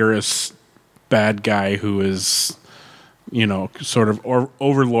 traitorous bad guy who is, sort of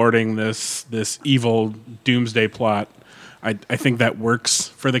overlording this evil doomsday plot. I think that works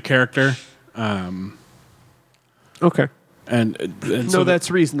for the character. Okay. And No, so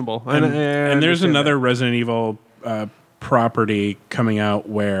that's reasonable. and and there's another Resident Evil property coming out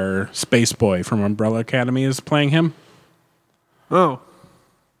where Space Boy from Umbrella Academy is playing him. Oh.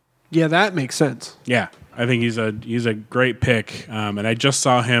 Yeah, that makes sense. Yeah, I think he's a great pick. And I just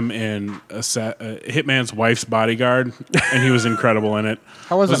saw him in Hitman's Wife's Bodyguard, and he was incredible in it.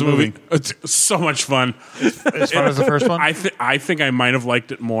 How was It that a movie? It's so much fun. As far as the first one? I think I might have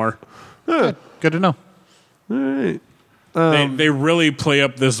liked it more. Good to know. All right. They really play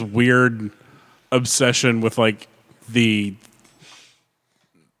up this weird obsession with like the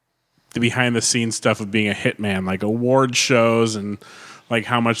behind the scenes stuff of being a hitman, like award shows and like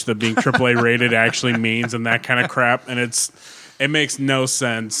how much the being AAA rated actually means and that kind of crap. And it makes no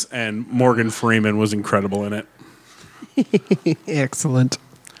sense. And Morgan Freeman was incredible in it. Excellent.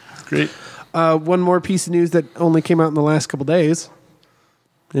 Great. One more piece of news that only came out in the last couple days.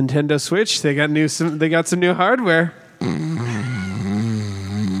 Nintendo Switch, they got some new hardware.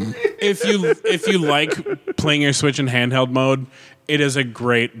 If you like playing your Switch in handheld mode, it is a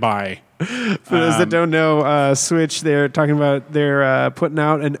great buy. For those that don't know, Switch, they're talking about they're putting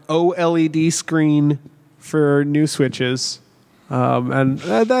out an OLED screen for new Switches. And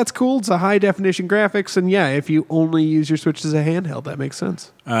that's cool. It's a high definition graphics. And yeah, if you only use your Switch as a handheld, that makes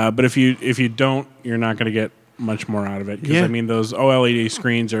sense. But if you don't, you're not going to get much more out of it. Because Yeah. I mean, those OLED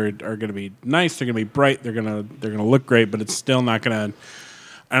screens are going to be nice. They're going to be bright. They're going to look great. But it's still not going to.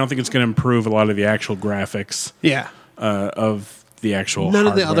 I don't think it's going to improve a lot of the actual graphics Yeah. of the actual. None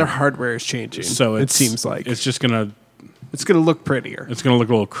of the hardware. other hardware is changing. So it seems like it's just going to it's going to look prettier. look a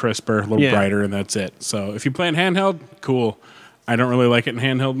little crisper, a little Yeah. brighter, and that's it. So if you play in handheld, cool. I don't really like it in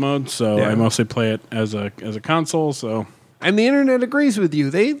handheld mode, so Yeah. I mostly play it as a console. So And the internet agrees with you.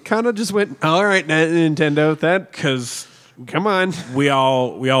 They kind of just went, all right, Nintendo, that because come on. we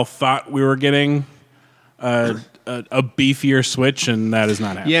all thought we were getting a beefier Switch, and that is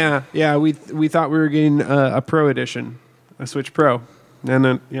not happening. Yeah. We thought we were getting a Pro edition, a Switch Pro, and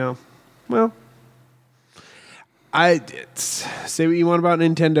then well, say what you want about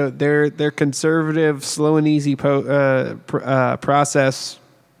Nintendo. Their conservative, slow and easy process.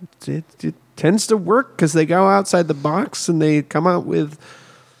 It tends to work because they go outside the box and they come out with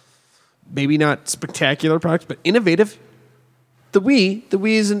maybe not spectacular products, but innovative. The Wii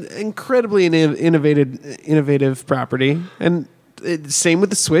is an incredibly innovative property, and same with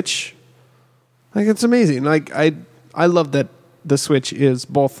the Switch. Like, it's amazing. Like, I love that the Switch is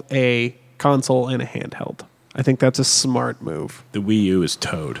both a console and a handheld. I think that's a smart move. The Wii U is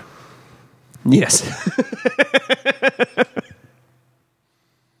Toad. Yes.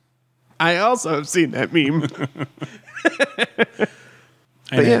 I also have seen that meme.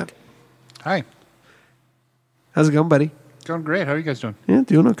 But yeah, Hi. how's it going, buddy? Going great. How are you guys doing? Yeah,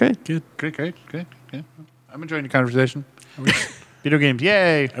 doing okay. Good. Great. I'm enjoying the conversation. Video games.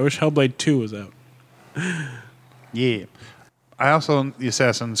 Yay. I wish Hellblade 2 was out. Yeah. I also own the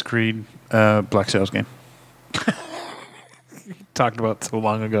Assassin's Creed Black Sails game. Talked about so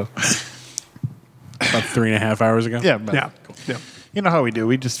long ago. About 3.5 hours ago. Yeah. But Yeah. No. You know how we do.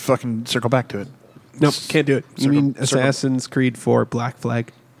 We just fucking circle back to it. Nope, can't do it. You mean Circle- Assassin's Creed 4 Black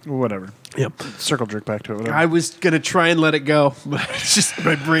Flag? Whatever. Yep. Circle jerk back to it. Whatever. I was going to try and let it go, but it's just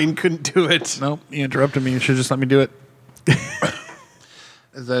my brain couldn't do it. Nope. You interrupted me. You should just let me do it.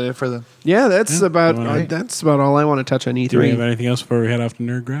 Is that it for the... Yeah, that's about Alright. that's about all I want to touch on E3. Do we have anything else before we head off to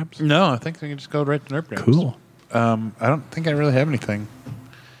Nerd Grabs? No, I think we can just go right to Nerd Grabs. Cool. I don't think I really have anything.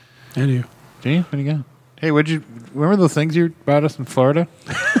 I do. Do you? What do you got? Hey, remember the things you bought us in Florida?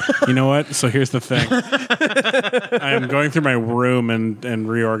 You know what? So here's the thing. I'm going through my room and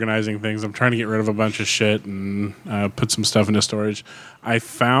reorganizing things. I'm trying to get rid of a bunch of shit and put some stuff into storage. I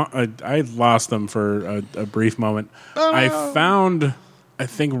found I lost them for a brief moment. I found, I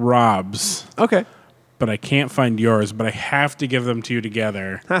think, Rob's, Okay. but I can't find yours. But I have to give them to you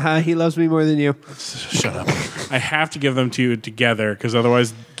together. Haha, he loves me more than you. Shut up. I have to give them to you together because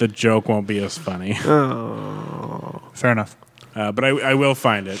otherwise the joke won't be as funny. Fair enough. But I will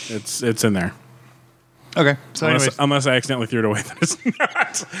find it. It's in there. Okay. So Unless I accidentally threw it away, then it's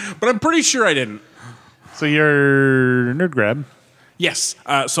not. But I'm pretty sure I didn't. so your Nerd Grab. Yes.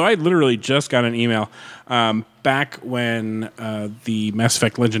 So I literally just got an email back when the Mass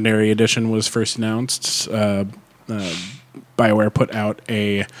Effect Legendary Edition was first announced. BioWare put out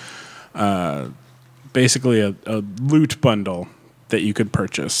basically a loot bundle that you could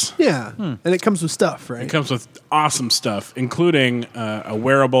purchase. Yeah. And it comes with stuff, right? It comes with awesome stuff, including a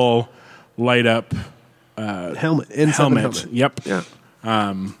wearable light up helmet. N7 helmet. helmet. Yep. Yeah.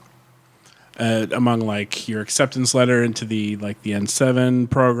 Among like your acceptance letter into the N7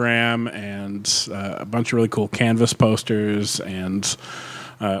 program and a bunch of really cool canvas posters and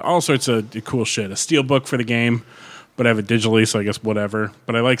all sorts of cool shit. A steel book for the game, but I have it digitally, so I guess whatever.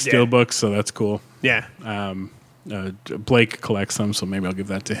 But I like steel books, so that's cool. Yeah. Blake collects them, so maybe I'll give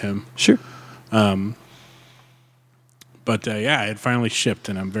that to him. Sure. But yeah, it finally shipped,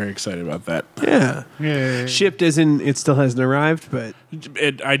 and I'm very excited about that. Yeah. Yeah. Shipped as in it still hasn't arrived, but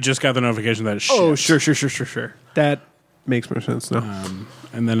I just got the notification that it shipped. oh, sure. That makes more sense now.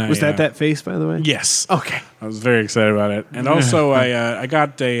 And then Was that face, by the way? Yes. Okay. I was very excited about it, and also I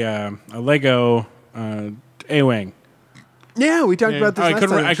got a Lego A-wing. Yeah, we talked about this I last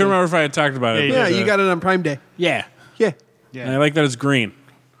couldn't time. I couldn't remember if I had talked about it. Yeah, Yeah, you got it on Prime Day. Yeah. Yeah. And I like that it's green.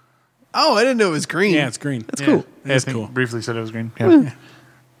 Oh, I didn't know it was green. Yeah, it's green. That's cool. Yeah, I It's think cool. briefly said it was green. Yeah.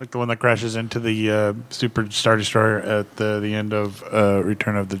 Like the one that crashes into the Super Star Destroyer at the end of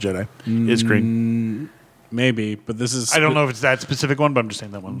Return of the Jedi is green. Maybe, but this is I don't know if it's that specific one, but I'm just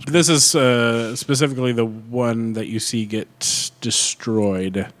saying that one. Was green. This is specifically the one that you see get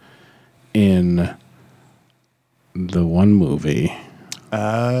destroyed in the one movie,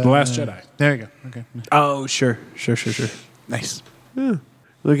 The Last Jedi. There you go. Okay. Oh, sure. Nice.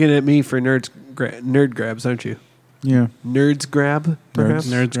 Looking at me for nerd grabs, aren't you? Yeah. Nerds grab, perhaps?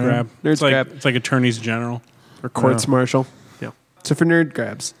 Nerds grab. Nerds it's like, grab. It's like attorneys general. Or courts martial. Yeah. So for nerd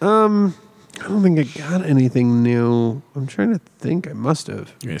grabs, I don't think I got anything new. I'm trying to think. I must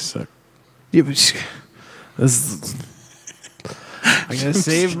have. You guys suck. Yeah, but I gotta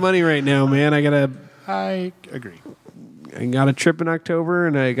save money right now, man. I I agree. got a trip in October,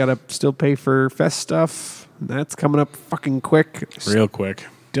 and I gotta still pay for fest stuff. That's coming up fucking quick. Real quick.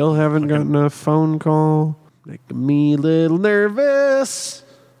 Still haven't gotten a phone call. Making me a little nervous.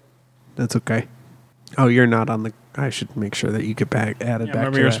 That's okay. Oh, you're not on the. I should make sure that you get added back.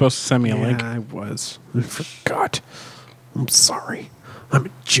 Remember to you were that. supposed to send me a Yeah, link? I was. I forgot. I'm sorry. I'm a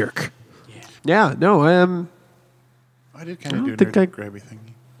jerk. Yeah. No. I did kind I of don't do think a I- nerd grabby thing.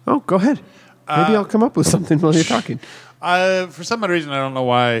 Oh, go ahead. Maybe I'll come up with something while you're talking. For some odd reason, I don't know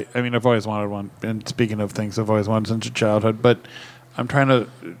why. I mean, I've always wanted one. And speaking of things I've always wanted since childhood, but I'm trying to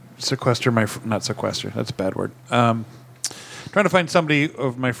sequester not sequester. That's a bad word. Trying to find somebody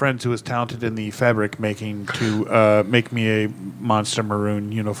of my friends who is talented in the fabric making to make me a Monster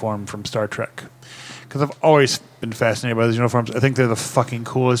Maroon uniform from Star Trek. Because I've always been fascinated by those uniforms. I think they're the fucking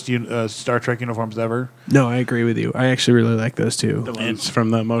coolest Star Trek uniforms ever. No, I agree with you. I actually really like those too. The ones from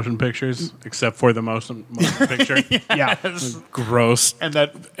the motion pictures, except for the motion picture. Yeah. Gross And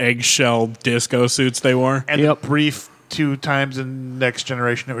that eggshell disco suits they wore. and Yep. the brief two times in Next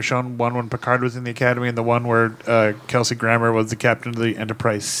Generation it was shown. One when Picard was in the Academy, and the one where Kelsey Grammer was the captain of the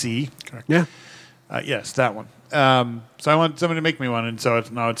Enterprise C. Correct. Yeah. Yes, that one. So I want somebody to make me one, and so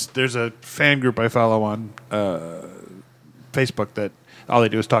there's a fan group I follow on Facebook that all they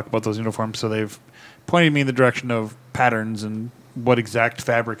do is talk about those uniforms. So they've pointed me in the direction of patterns and what exact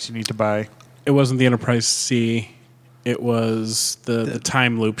fabrics you need to buy. It wasn't the Enterprise C. It was the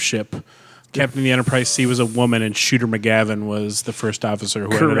time loop ship. Captain of the Enterprise C was a woman, and Shooter McGavin was the first officer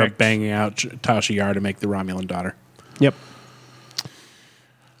who ended up banging out Tasha Yar to make the Romulan daughter. Yep.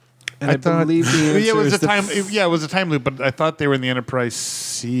 And I believe the answer it was is it was a time loop, but I thought they were in the Enterprise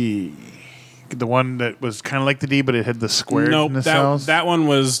C. The one that was kind of like the D, but it had the square nacelles. That one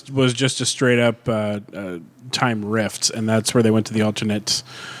was just a straight up time rift, and that's where they went to the alternate,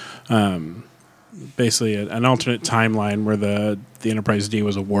 basically an alternate timeline where the Enterprise D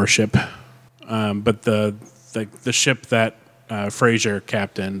was a warship, but the ship that Fraser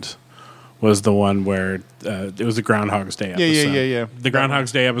captained was the one where it was the Groundhog's Day episode. Yeah. The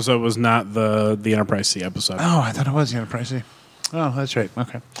Groundhog's Day episode was not the Enterprise C episode. Oh, I thought it was the Enterprise C. Oh, that's right.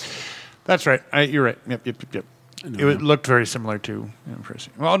 Okay. That's right. You're right. Yep. It looked very similar to Enterprise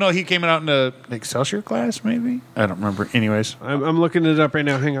C. Well, no, he came out in the Excelsior class, maybe? I don't remember. Anyways. I'm looking it up right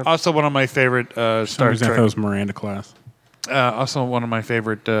now. Hang on. Also one of my favorite Star Trek. That was Miranda class. Also one of my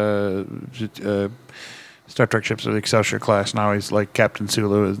favorite Star Trek ships is the Excelsior class. Now he's like Captain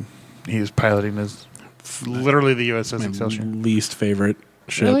Sulu. He's piloting literally the USS Excelsior. Least favorite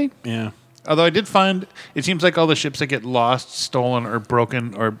ship. Really? Yeah. Although I did find it seems like all the ships that get lost, stolen, or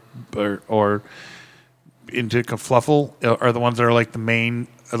broken, or into kerfluffle are the ones that are like the main,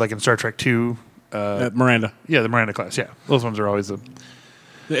 like in Star Trek 2. Miranda. Yeah, the Miranda class. Yeah, those ones are always the.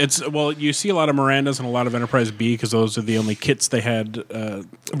 You see a lot of Mirandas and a lot of Enterprise B because those are the only kits they had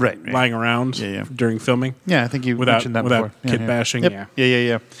lying around during filming. Yeah, I think you mentioned that without before. Kit bashing. Yep.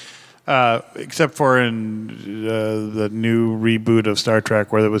 Yeah. Except for in the new reboot of Star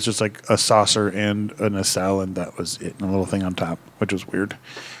Trek where there was just like a saucer and a nacelle and that was it, and a little thing on top, which was weird.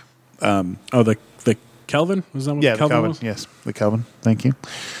 The Kelvin? Was that what the Kelvin was? Yes, the Kelvin. Thank you.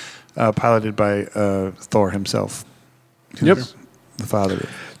 Piloted by Thor himself. Yep. The father.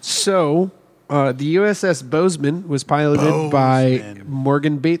 So, the USS Bozeman was piloted by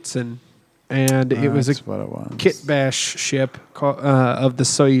Morgan Bateson, and it was what it was. kit bash ship of the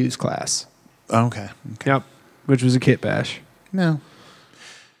Soyuz class. Okay. Yep, which was a kit bash. No.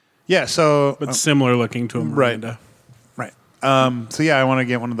 Yeah, so... But similar looking to a Miranda. Right. So, yeah, I want to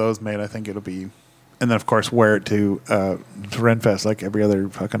get one of those made. I think it'll be... And then, of course, wear it to Renfest like every other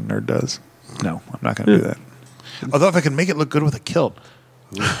fucking nerd does. No, I'm not going to do that. Although if I can make it look good with a kilt.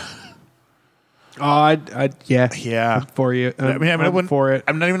 Yeah. For you. I wouldn't for it.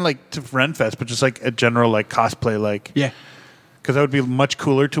 I'm not even like to Renfest, but just like a general like cosplay, like because that would be much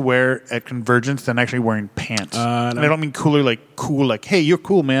cooler to wear at Convergence than actually wearing pants. And I don't mean cooler like cool, like hey, you're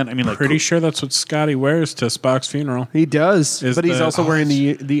cool, man. I mean like pretty sure that's what Scotty wears to Spock's funeral. He does, but he's also wearing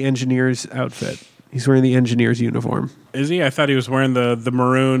the engineer's outfit. He's wearing the engineer's uniform. Is he? I thought he was wearing the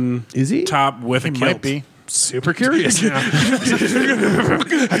maroon top with a kilt. Might be. Super curious now.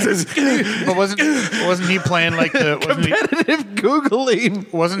 But wasn't he playing like the competitive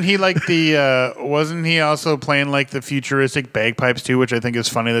Googling? Wasn't he like the wasn't he also playing like the futuristic bagpipes too, which I think is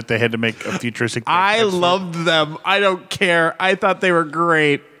funny that they had to make a futuristic I loved them. I don't care. I thought they were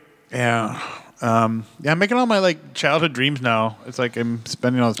great. Yeah. I'm making all my like childhood dreams now. It's like I'm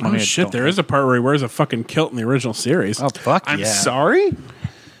spending all this money. Oh shit! There is a part where he wears a fucking kilt in the original series. Oh fuck! I'm sorry.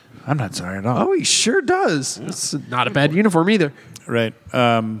 I'm not sorry at all. Oh, he sure does. Yeah. It's not a bad uniform either. Right.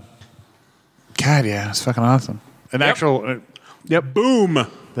 God, yeah, it's fucking awesome. An actual. Boom.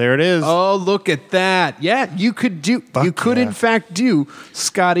 There it is. Oh, look at that. Yeah, you could do. You could in fact do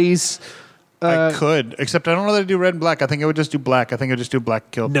Scotty's. I could, except I don't know that I do red and black. I think I would just do black. I think I would just do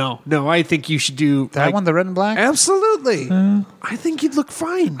black kilt. No, I think you should do that one, the red and black. Absolutely. I think you'd look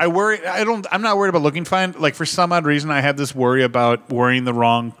fine. I'm not worried about looking fine. Like for some odd reason, I have this worry about wearing the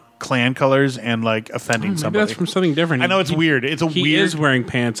wrong clan colors and like offending somebody. That's from something different. I know it's weird. He is wearing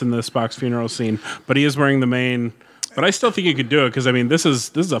pants in the Spock's funeral scene, but he is wearing the main. But I still think you could do it because I mean this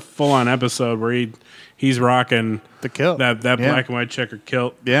is a full on episode where he's rocking the kilt, that black and white checker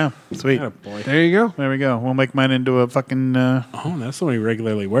kilt. Yeah, sweet. Boy. There you go. There we go. We'll make mine into a fucking. Oh, that's the one he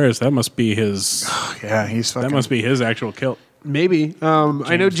regularly wears. That must be his. Yeah, he's fucking. That must be his actual kilt. Maybe.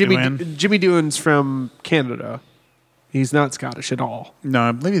 I know Jimmy Doohan's from Canada. He's not Scottish at all. No,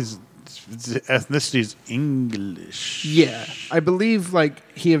 I believe his ethnicity is English. Yeah, I believe like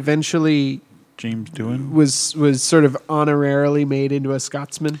he eventually James Doohan was sort of honorarily made into a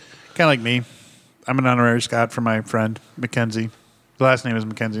Scotsman. Kind of like me. I'm an honorary Scot for my friend Mackenzie. The last name is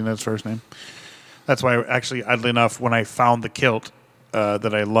Mackenzie, and that's first name. That's why, actually, oddly enough, when I found the kilt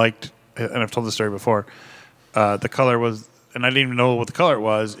that I liked, and I've told this story before, the color was, and I didn't even know what the color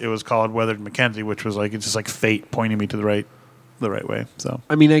was. It was called Weathered Mackenzie, which was like, it's just like fate pointing me to the right way. So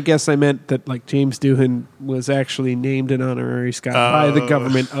I mean, I guess I meant that like James Doohan was actually named an honorary Scot by the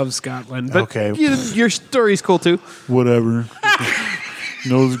government of Scotland. But Okay. your story's cool too. whatever.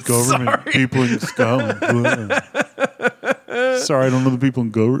 Knows government people in Scotland. Sorry, I don't know the people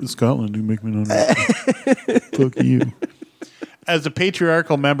in Scotland who make me know. Fuck you. As a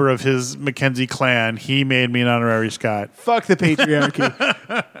patriarchal member of his Mackenzie clan, he made me an honorary Scot. Fuck the patriarchy.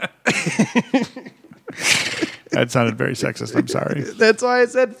 That sounded very sexist. I'm sorry. That's why I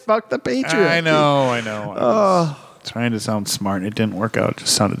said fuck the patriarchy. I know. I was trying to sound smart. It didn't work out. It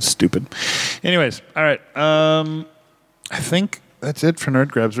just sounded stupid. Anyways, all right. I think that's it for Nerd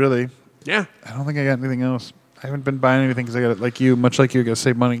Grabs, really. Yeah. I don't think I got anything else. I haven't been buying anything because I got, much like you, got to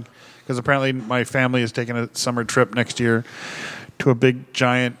save money. Because apparently my family is taking a summer trip next year to a big,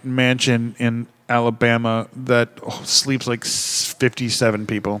 giant mansion in Alabama that sleeps like 57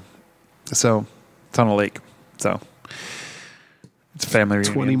 people. So it's on a lake. So it's a family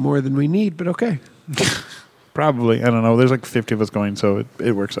reunion. 20 more than we need, but okay. Probably. I don't know. There's like 50 of us going, so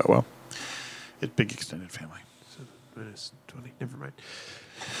it works out well. It's big extended family. So minus 20. Never mind.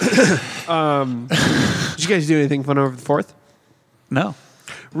 Did you guys do anything fun over the 4th? No.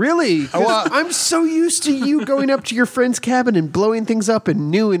 Really? 'Cause I'm so used to you going up to your friend's cabin and blowing things up in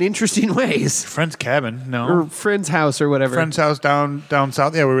new and interesting ways. Friend's cabin? No. Or friend's house or whatever. Friend's house down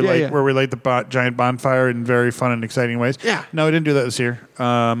south. Yeah, where we Yeah. where we light the giant bonfire in very fun and exciting ways. Yeah. No, we didn't do that this year.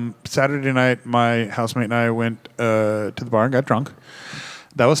 Saturday night, my housemate and I went to the bar and got drunk.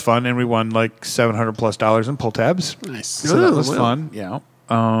 That was fun, and we won like $700+ in pull tabs. Nice. So that was well. fun. Yeah.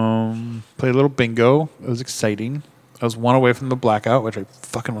 Played a little bingo. It was exciting. I was one away from the blackout, which I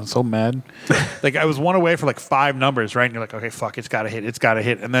fucking was so mad. Like, I was one away for like 5 numbers, right? And you're like, okay, fuck, it's got to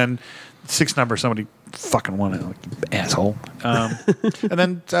hit. And then 6 numbers, somebody fucking won it. Like, asshole. And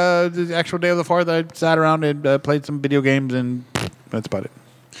then the actual day of the 4th, I sat around and played some video games, and that's about it.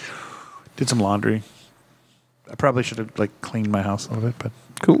 Did some laundry. I probably should have like cleaned my house a little bit, but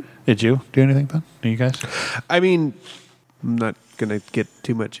Cool. did you do anything fun? You guys? I mean, I'm not going to get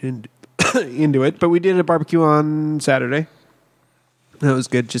too much into it, but we did a barbecue on Saturday. That was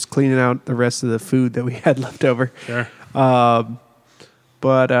good, just cleaning out the rest of the food that we had left over. Sure.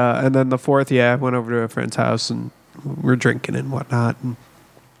 But and then the 4th, I went over to a friend's house and we're drinking and whatnot. And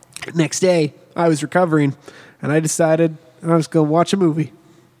next day, I was recovering, and I decided I was going to watch a movie.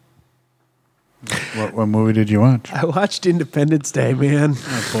 What movie did you watch? I watched Independence Day, man.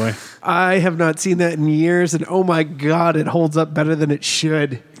 Oh, boy. I have not seen that in years, and oh my God, it holds up better than it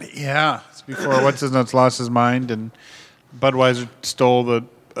should. Yeah, it's before What's His Nuts lost his mind and Budweiser stole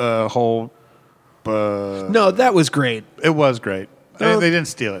the whole. No, that was great. It was great. No. They didn't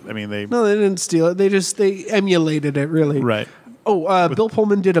steal it. I mean, they No, they didn't steal it. They emulated it, really. right. Oh, Bill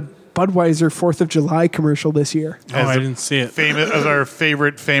Pullman did a Budweiser 4th of July commercial this year. Oh, I didn't see it. Famous as our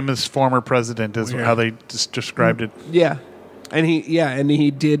favorite famous former president is Weird. how they just described it. Yeah. And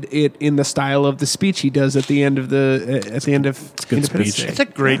he did it in the style of the speech he does at the end of good Independence speech. Day. It's a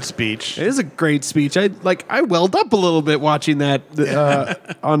great speech. It is a great speech. I welled up a little bit watching that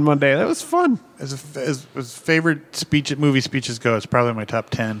on Monday. That was fun. As favorite movie speeches go, it's probably my top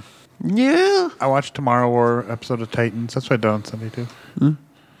 10. Yeah. I watched Tomorrow War episode of Titans. That's what I did on Sunday too.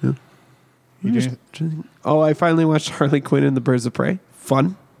 You do? Oh, I finally watched Harley Quinn and the Birds of Prey.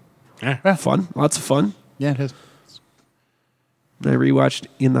 Fun. Yeah. Fun. Lots of fun. Yeah, it is. I rewatched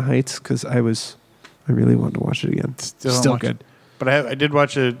In the Heights because I really wanted to watch it again. Still Still watch good. it. But I did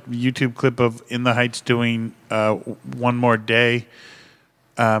watch a YouTube clip of In the Heights doing One More Day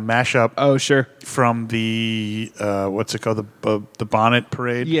mashup Oh, sure. from the what's it called, the Bonnet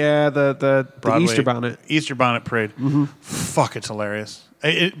Parade. Yeah, the Broadway. Easter bonnet. Parade. Fuck, it's hilarious.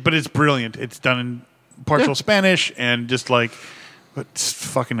 But it's brilliant. It's done in partial Spanish and just like, it's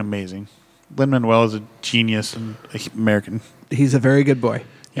fucking amazing. Lin-Manuel is a genius and American. He's a very good boy.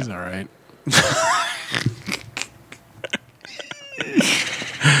 He's all right.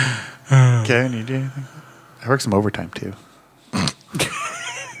 Okay, and you do anything? I work some overtime too.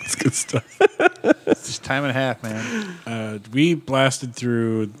 It's good stuff. It's just time and a half, man. We blasted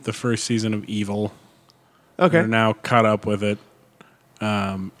through the first season of Evil. Okay. We're now caught up with it.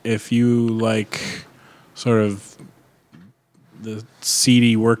 If you like sort of the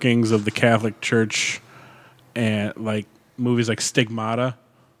seedy workings of the Catholic Church and like movies like Stigmata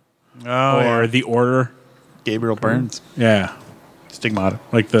or The Order. Gabriel Burns. Yeah. Stigmata.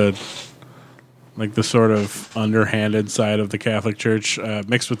 Like the like the sort of underhanded side of the Catholic Church,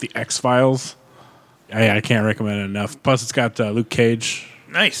 mixed with the X-Files. I can't recommend it enough. Plus, it's got Luke Cage.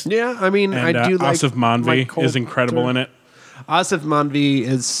 Nice. Yeah, I mean, And I do like Asif Manvi is incredible in it. Asif Manvi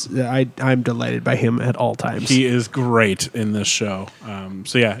is, I'm delighted by him at all times. He is great in this show.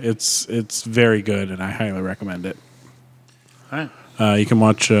 So yeah, it's very good, and I highly recommend it. All right. You can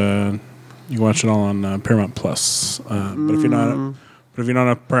watch it all on Paramount Plus. But if you're not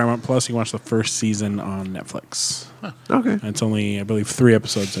on Paramount Plus, you can watch the first season on Netflix. Okay. And it's only, I believe, 3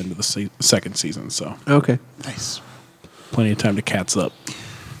 episodes into the second season, so Okay. Nice. plenty of time to catch up.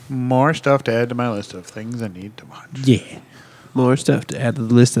 More stuff to add to my list of things I need to watch. Yeah, More stuff to add to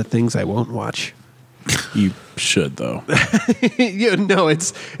the list of things I won't watch. you should though. No,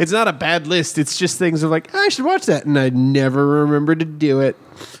 it's not a bad list. It's just things of like, I should watch that, and I never remember to do it.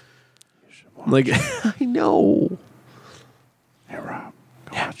 Like, I know. Hey Rob,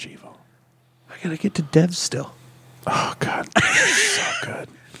 go watch Evil. I gotta get to Dev still. Oh God, so good.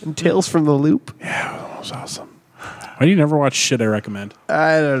 And Tales from the Loop. Yeah, that was awesome. Why do you never watch shit I recommend?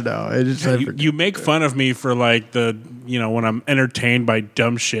 I don't know. I just You make fun of me for like when I'm entertained by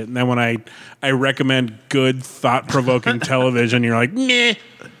dumb shit, and then when I recommend good thought provoking television, you're like, nah.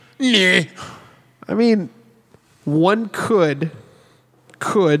 I mean, one could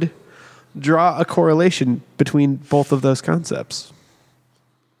draw a correlation between both of those concepts.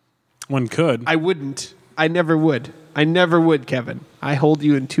 One could. I wouldn't. I never would. I never would, Kevin. I hold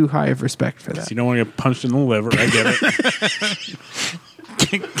you in too high of respect for that. You don't want to get punched in the liver. I get it.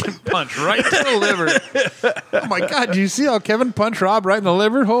 Punch right to the liver. Oh my God! Do you see how Kevin punched Rob right in the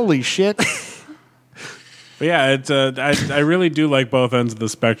liver? Holy shit! But yeah, it's I really do like both ends of the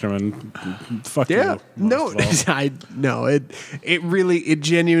spectrum, and fuck Yeah. you. No, most of all. it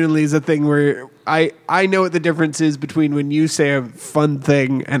genuinely is a thing where I know what the difference is between when you say a fun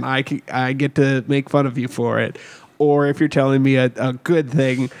thing and I get to make fun of you for it, or if you're telling me a good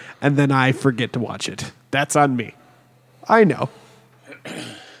thing and then I forget to watch it. That's on me. I know.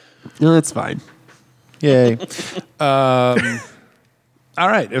 No, that's fine. Yay! All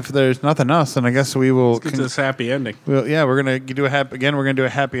right. If there's nothing else, then I guess we will. Get to this happy ending. Well, yeah, we're gonna do a happy again. We're gonna do a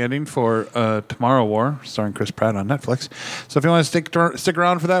happy ending for Tomorrow War, starring Chris Pratt on Netflix. So if you want to stick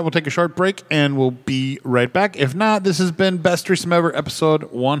around for that, we'll take a short break and we'll be right back. If not, this has been Best Threesome Ever,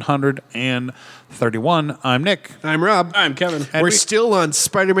 episode 131. I'm Nick. I'm Rob. I'm Kevin. And We're we- still on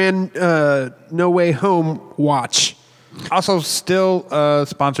Spider-Man No Way Home watch. Also, still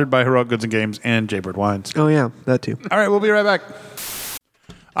sponsored by Heroic Goods and Games and Jaybird Wines. Oh yeah, that too. All right, we'll be right back.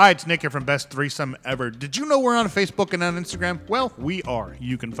 Hi, it's Nick here from Best Threesome Ever. Did you know we're on Facebook and on Instagram? Well, we are.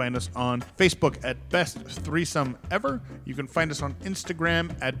 You can find us on Facebook at Best Threesome Ever. You can find us on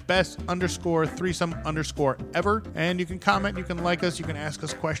Instagram at Best_Threesome_Ever. And you can comment, you can like us, you can ask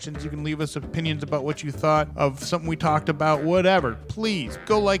us questions, you can leave us opinions about what you thought of something we talked about, whatever. Please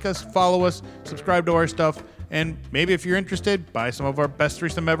go like us, follow us, subscribe to our stuff. And maybe if you're interested, buy some of our Best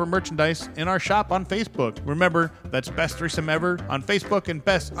Threesome Ever merchandise in our shop on Facebook. Remember, that's Best Threesome Ever on Facebook and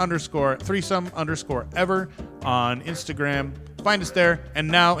Best_Threesome_Ever on Instagram. Find us there. And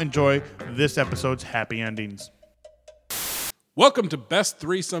now enjoy this episode's happy endings. Welcome to Best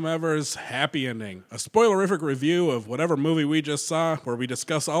Threesome Ever's Happy Ending, a spoilerific review of whatever movie we just saw, where we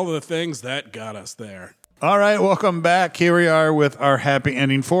discuss all of the things that got us there. All right, welcome back. Here we are with our happy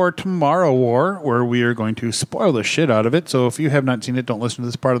ending for Tomorrow War, where we are going to spoil the shit out of it. So if you have not seen it, don't listen to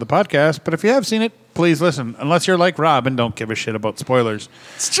this part of the podcast. But if you have seen it, please listen. Unless you're like Rob and don't give a shit about spoilers.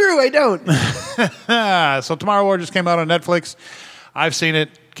 It's true, I don't. So Tomorrow War just came out on Netflix. I've seen it.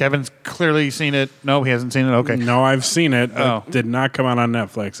 Kevin's clearly seen it. No, he hasn't seen it. Okay. No, I've seen it. Oh. It did not come out on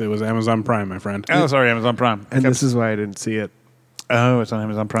Netflix. It was Amazon Prime, my friend. Oh, sorry, Amazon Prime. And this is why I didn't see it. Oh, it's on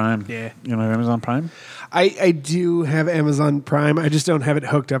Amazon Prime. Yeah. You don't have Amazon Prime? I do have Amazon Prime. I just don't have it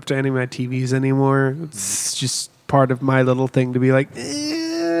hooked up to any of my TVs anymore. It's just part of my little thing to be like,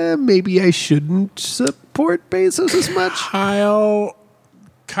 maybe I shouldn't support Bezos as much.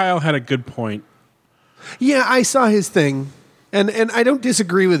 Kyle had a good point. Yeah, I saw his thing, and I don't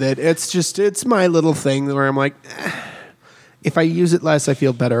disagree with it. It's my little thing where I'm like, if I use it less, I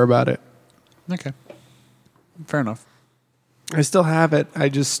feel better about it. Okay. Fair enough. I still have it. I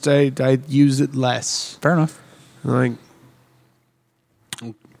use it less. Fair enough. Like,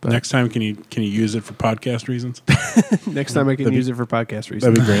 Next time, can you use it for podcast reasons? next time I can use it for podcast reasons.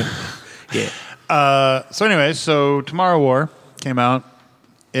 That'd be great. Yeah. So anyways, Tomorrow War came out.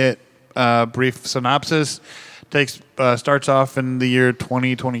 It brief synopsis. starts off in the year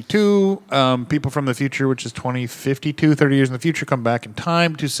 2022. People from the future, which is 2052, 30 years in the future, come back in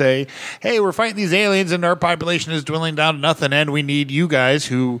time to say, hey, we're fighting these aliens and our population is dwindling down to nothing, and we need you guys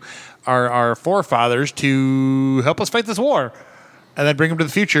who are our forefathers to help us fight this war. And then bring them to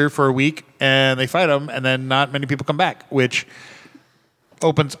the future for a week, and they fight them, and then not many people come back, which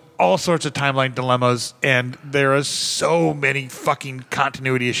opens all sorts of timeline dilemmas, and there are so many fucking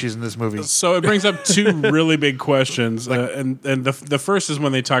continuity issues in this movie. So it brings up two really big questions, and the first is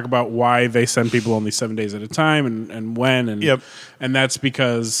when they talk about why they send people only 7 days at a time, and when, and that's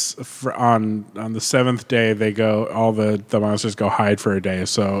because on the seventh day all the monsters go hide for a day.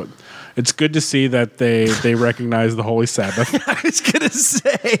 So it's good to see that they recognize the Holy Sabbath. I was gonna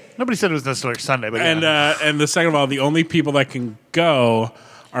say Nobody said it was necessarily Sunday, but and the second of all, the only people that can go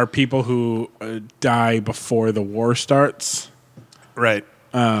are people who die before the war starts. right.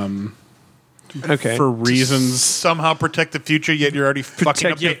 okay For reasons. Somehow protect the future, yet you're already fucking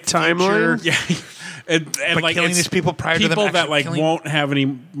up your the timeline? future. Yeah. And By killing it's these people prior to them people that actually killing- won't have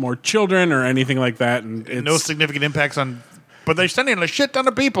any more children or anything like that, and it's, No significant impacts on, but they're sending a shit ton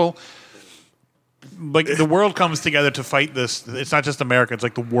of people. Like the world comes together to fight this. It's not just America. It's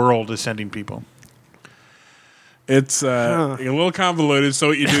like the world is sending people. It's a little convoluted. So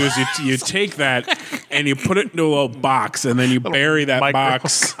what you do is you take that and you put it into a little box, and then you bury that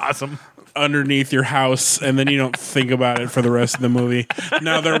box Awesome. underneath your house, and then you don't think about it for the rest of the movie.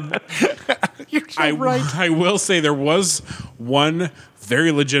 Now You're so right. I will say there was one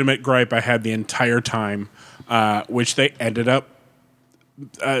very legitimate gripe I had the entire time, which they ended up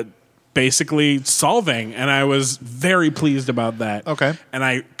basically solving, and I was very pleased about that. Okay.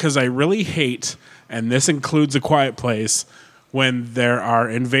 And because I really hate, and this includes A Quiet Place, when there are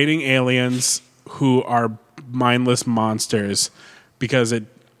invading aliens who are mindless monsters, because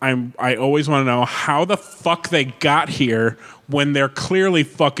I always want to know how the fuck they got here when they're clearly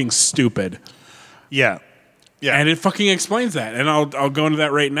fucking stupid. Yeah. Yeah. And it fucking explains that. And I'll go into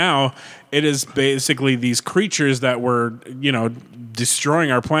that right now. It is basically these creatures that were,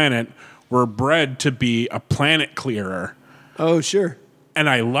 destroying our planet were bred to be a planet clearer. oh sure And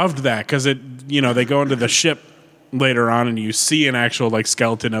I loved that because they go into the ship later on and you see an actual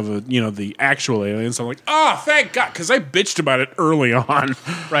skeleton of the actual aliens. I'm like, oh, thank God, because I bitched about it early on.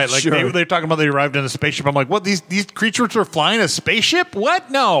 Right. Like they're talking about they arrived in a spaceship. I'm like, what? These creatures were flying a spaceship? What?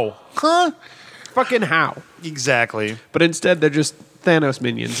 No. Huh? fucking how Exactly. but instead they're just Thanos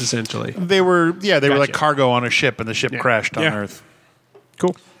minions essentially. They were like Gotcha. cargo on a ship, and the ship crashed on Yeah. Earth.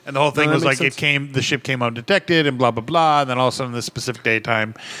 Cool. And the whole thing No, that was makes sense. the ship came undetected, and blah blah blah. And then all of a sudden, this specific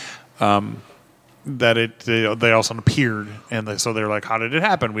daytime, that they all of a sudden appeared, and so they're like, "How did it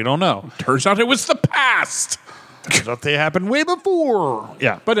happen? We don't know." Turns out it was the past. Turns out they happened way before.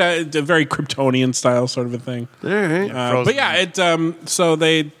 Yeah, But it's a very Kryptonian style sort of a thing. All right. Frozen. But yeah, so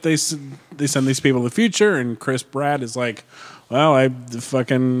they send these people to the future, and Chris Pratt is like, "Well, I've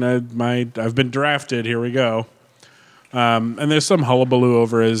been drafted. Here we go." And there's some hullabaloo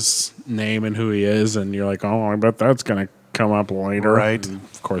over his name and who he is, and you're like, "Oh, I bet that's gonna come up later." Right. And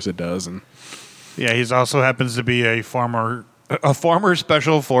of course, it does. And yeah. He's also happens to be a former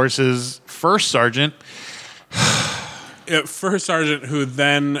Special Forces first sergeant. First sergeant who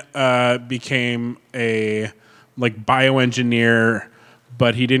then became a bioengineer,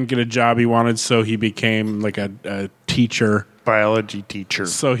 but he didn't get a job he wanted, so he became a teacher. Biology teacher.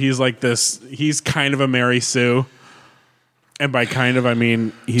 So he's he's kind of a Mary Sue. And by kind of, I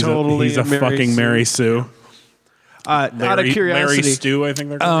mean he's Totally a a Mary fucking Sue. Mary Sue. Out of curiosity, Larry Stew, I think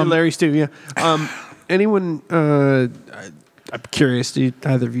they're called. Larry Stu, yeah. Anyone? I'm curious. Do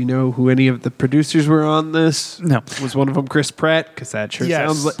either of you know who any of the producers were on this? No. Was one of them Chris Pratt? Because that sure Yes.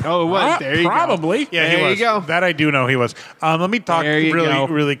 sounds like. Oh, it was. There you Probably. go. Yeah, There he was. you go. That I do know he was. Let me talk There you go.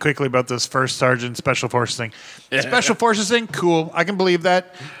 really quickly about this first sergeant special forces thing. Special forces thing, cool. I can believe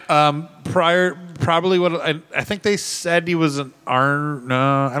that. Probably what I think they said he was an R.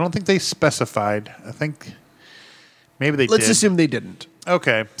 No, I don't think they specified. I think maybe they Let's did. assume they didn't.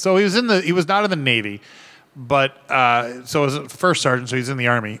 Okay, so he was not in the Navy, but so as a first sergeant, so he's in the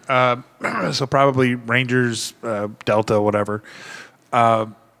Army. So probably Rangers, Delta, whatever.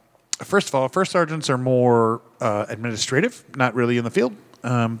 First of all, first sergeants are more administrative, not really in the field.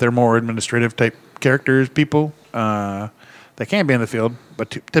 They're more administrative type characters, people. They can be in the field,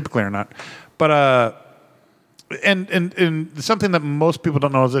 but typically are not. But and something that most people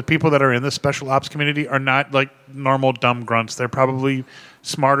don't know is that people that are in the special ops community are not like normal dumb grunts. They're probably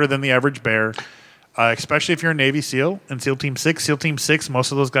smarter than the average bear, especially if you're a Navy SEAL and SEAL Team 6. SEAL Team 6,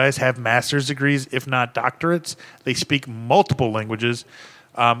 most of those guys have master's degrees, if not doctorates. They speak multiple languages.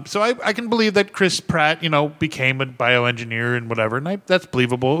 So I can believe that Chris Pratt, became a bioengineer and whatever, and that's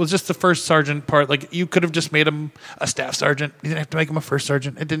believable. It was just the first sergeant part. Like, you could have just made him a staff sergeant. You didn't have to make him a first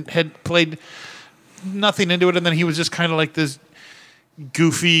sergeant. Had played nothing into it, and then he was just kind of like this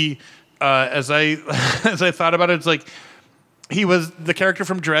goofy. As I as I thought about it, it's like he was the character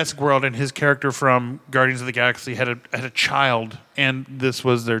from Jurassic World, and his character from Guardians of the Galaxy had a child, and this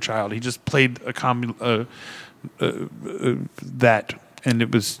was their child. He just played that. And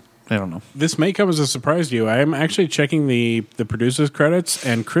it was, I don't know. This may come as a surprise to you. I am actually checking the producer's credits,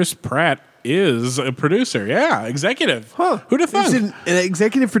 and Chris Pratt is a producer. Yeah, executive. Huh. Who'd have thought? He's an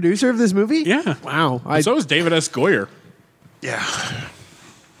executive producer of this movie? Yeah. Wow. So is David S. Goyer. Yeah.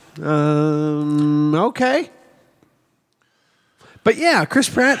 Okay. But yeah, Chris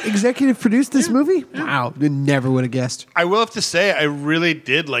Pratt executive produced this movie? Wow. Never would have guessed. I will have to say, I really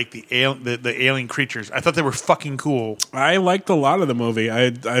did like the alien creatures. I thought they were fucking cool. I liked a lot of the movie.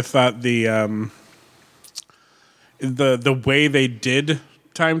 I thought the way they did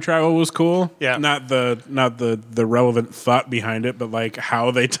time travel was cool. Yeah. Not the relevant thought behind it, but like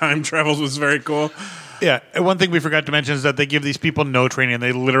how they time travels was very cool. Yeah. And one thing we forgot to mention is that they give these people no training.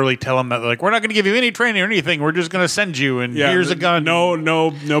 They literally tell them that, like, we're not going to give you any training or anything. We're just going to send you, and here's a gun.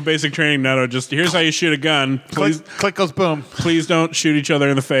 No basic training. No, just here's how you shoot a gun. Please, click goes boom. please don't shoot each other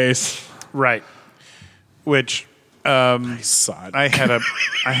in the face. Right. Which I saw it. I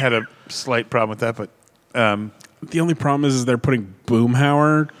had a slight problem with that, but The only problem is they're putting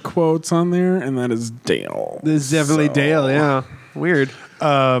Boomhauer quotes on there, and that is Dale. This is definitely Dale, yeah. Weird.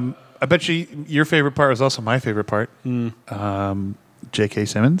 I bet you your favorite part was also my favorite part. J.K.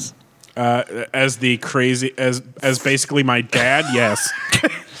 Simmons. As the crazy as basically my dad, yes.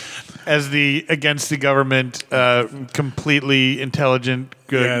 As the against the government, completely intelligent,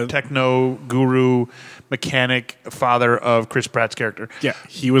 good techno guru, mechanic, father of Chris Pratt's character. Yeah,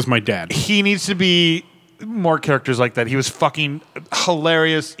 he was my dad. He needs to be more characters like that. He was fucking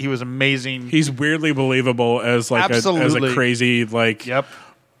hilarious. He was amazing. He's weirdly believable as like as a crazy Yep.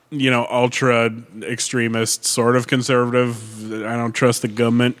 Ultra extremist, sort of conservative. I don't trust the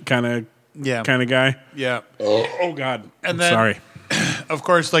government kind of guy. Yeah. Oh God. And I'm then, sorry. Of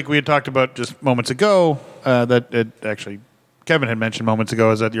course, like we had talked about just moments ago, that it actually Kevin had mentioned moments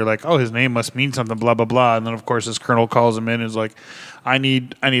ago, is that you're like, oh, his name must mean something, blah blah blah, and then of course his colonel calls him in and is like, I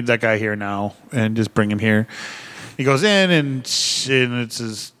need that guy here now, and just bring him here. He goes in, and it's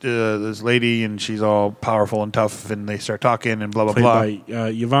this lady, and she's all powerful and tough, and they start talking, and blah blah blah. Played by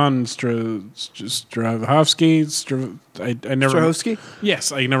Yvonne Strahovski. I never. Strahovski?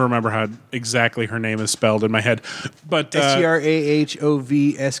 Yes, I never remember how exactly her name is spelled in my head, but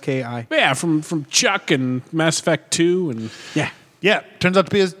Strahovski. yeah, from Chuck and Mass Effect 2, and Yeah, turns out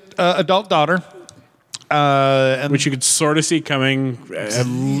to be his adult daughter, and which you could sort of see coming at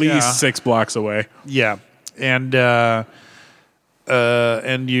least 6 blocks away. yeah, and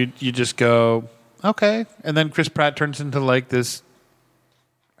you just go, okay, and then Chris Pratt turns into like this.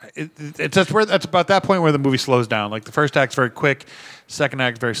 That's about that point where the movie slows down. Like the first act's very quick, second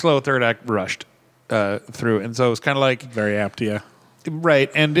act very slow, third act rushed through, and so it's kind of like Very apt, yeah. right.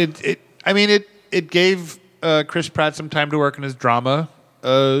 And it gave Chris Pratt some time to work in his drama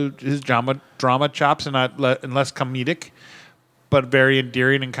chops, and and less comedic, but very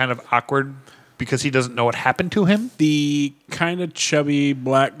endearing and kind of awkward because he doesn't know what happened to him. The kind of chubby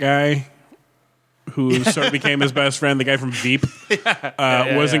black guy who sort of became his best friend, the guy from Veep,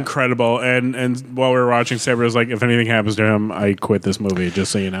 was incredible. And while we were watching, Sabra was like, if anything happens to him, I quit this movie, just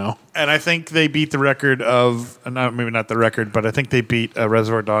so you know. And I think they beat the record of, maybe not the record, but I think they beat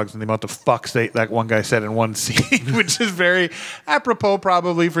Reservoir Dogs in the amount of fucks that one guy said in one scene, which is very apropos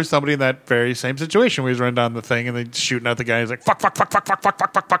probably for somebody in that very same situation where he's running down the thing and then shooting at the guy. He's like, fuck, fuck, fuck, fuck, fuck, fuck,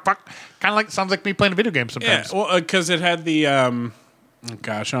 fuck, fuck, fuck, fuck. Kind of like, sounds like me playing a video game sometimes. Yeah, well, because it had the...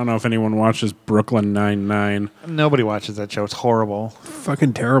 Gosh, I don't know if anyone watches Brooklyn Nine-Nine. Nobody watches that show. It's horrible.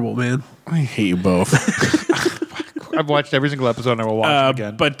 Fucking terrible, man. I hate you both. I've watched every single episode and I will watch it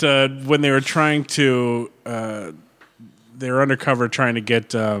again. But when they were trying to... they were undercover trying to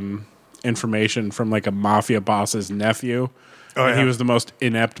get information from like a mafia boss's nephew. And he was the most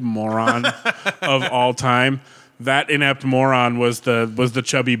inept moron of all time. That inept moron was the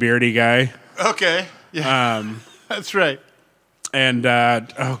chubby beardy guy. Okay. Yeah. That's right. And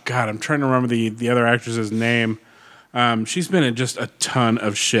oh God, I'm trying to remember the other actress's name. She's been in just a ton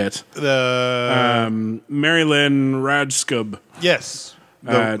of shit. Mary Lynn Rajskub. Yes,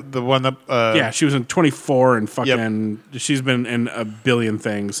 the one that yeah, she was in 24 and fucking. Yep. She's been in a billion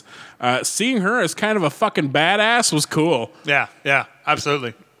things. Seeing her as kind of a fucking badass was cool. Yeah,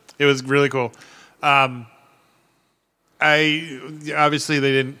 absolutely. It was really cool. I obviously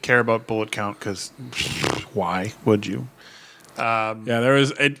they didn't care about bullet count because why would you? Yeah, there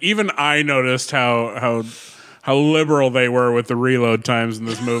was. Even I noticed how liberal they were with the reload times in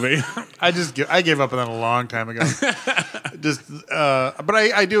this movie. I gave up on that a long time ago. But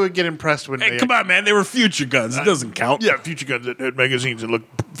I do get impressed when Hey, come on, man! They were future guns. It doesn't count. Yeah, future guns had magazines that look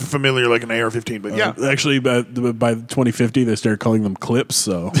familiar like an AR-15. But yeah, Actually, by 2050, they started calling them clips.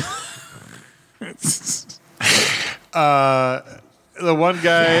 So, the one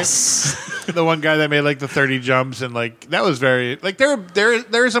guy, the one guy that made like the 30 jumps and like that was very like there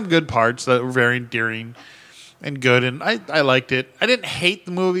are some good parts that were very endearing and good, and I liked it. I didn't hate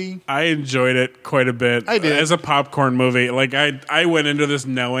the movie. I enjoyed it quite a bit. I did. As a popcorn movie. Like I went into this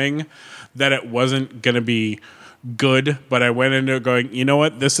knowing that it wasn't going to be good, but I went into it going, you know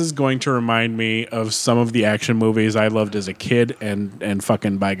what? This is going to remind me of some of the action movies I loved as a kid, and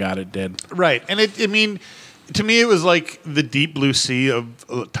fucking by God, it did. Right, and I mean, to me, it was like the deep blue sea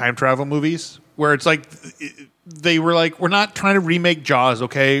of time travel movies, where it's like they were like, we're not trying to remake Jaws,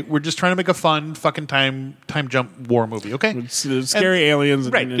 okay? We're just trying to make a fun fucking time jump war movie, okay? It's scary aliens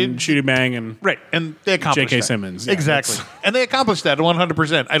right, and shooty bang and right, and they accomplished J.K. that. Simmons. Yeah, exactly, and they accomplished that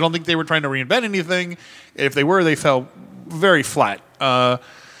 100%. I don't think they were trying to reinvent anything. If they were, they fell very flat. The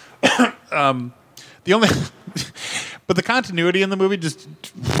only, but the continuity in the movie just,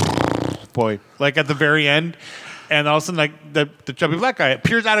 boy, like at the very end, and all of a sudden, like the chubby black guy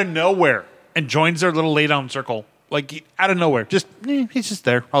appears out of nowhere and joins their little lay down circle, like out of nowhere. Just he's just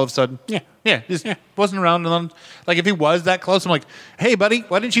there all of a sudden. Yeah, just wasn't around. And then, like if he was that close, I'm like, hey buddy,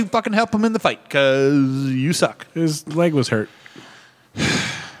 why didn't you fucking help him in the fight? Because you suck. His leg was hurt.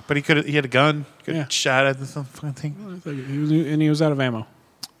 But he had a gun, shot at this fucking thing. He was out of ammo.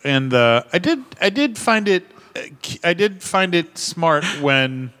 And I did find it smart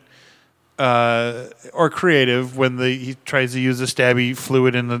when or creative when he tries to use the stabby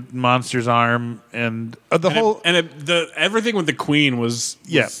fluid in the monster's arm and everything with the Queen was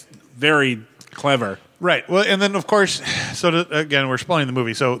very clever. Right. Well, and then of course, again, we're spoiling the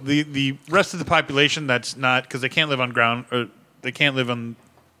movie. So the rest of the population that's not, because they can't live on ground, or they can't live on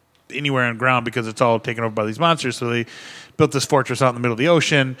anywhere on ground because it's all taken over by these monsters. So they built this fortress out in the middle of the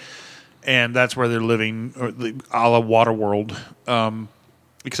ocean, and that's where they're living, or a la Waterworld,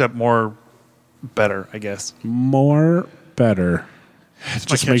 except more better, I guess. More better.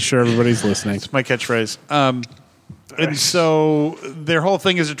 Just make sure everybody's listening. It's my catchphrase. And so their whole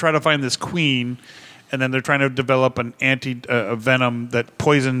thing is to try to find this queen, and then they're trying to develop an a venom that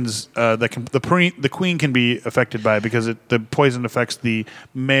poisons. The queen can be affected by it because the poison affects the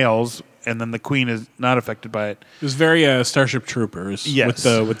males, and then the queen is not affected by it. It was very Starship Troopers. Yes.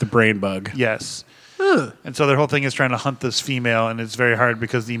 with the brain bug. Yes. And so their whole thing is trying to hunt this female, and it's very hard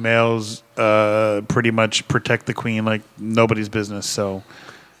because the males pretty much protect the queen like nobody's business. So,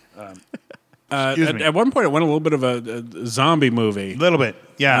 at one point, it went a little bit of a zombie movie. A little bit,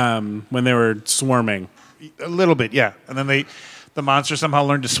 yeah. When they were swarming. A little bit, yeah. And then the monster somehow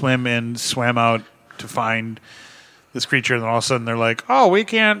learned to swim and swam out to find this creature, and then all of a sudden they're like, "Oh, we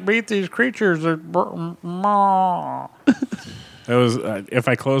can't beat these creatures." It was if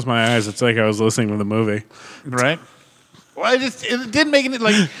I close my eyes, it's like I was listening to the movie. Right? Well, it didn't make it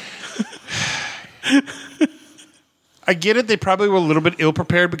like. I get it. They probably were a little bit ill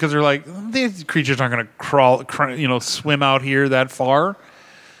prepared because they're like, these creatures aren't going to swim out here that far,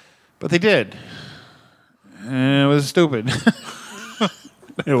 but they did. And it was stupid.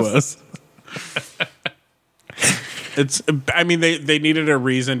 It was. I mean, they needed a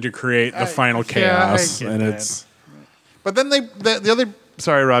reason to create the final chaos, and it's. But then the other.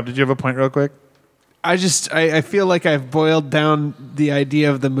 Sorry, Rob. Did you have a point, real quick? I feel like I've boiled down the idea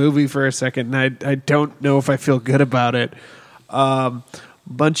of the movie for a second, and I don't know if I feel good about it.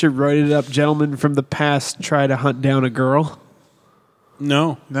 Bunch of roided up gentlemen from the past try to hunt down a girl.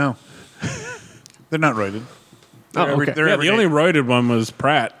 No. They're not roided. Okay. The only roided one was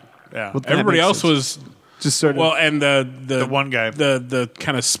Pratt. Yeah. Well, Everybody makes else sense. was Just sort of. well, and the one guy. the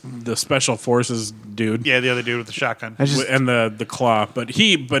kind of the special forces dude. Yeah, the other dude with the shotgun. And the claw, but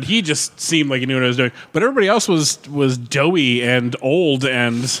he just seemed like he knew what he was doing. But everybody else was doughy and old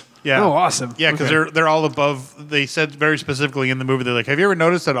and Yeah. Oh, awesome. Yeah, because they're all above. They said very specifically in the movie, they're like, "Have you ever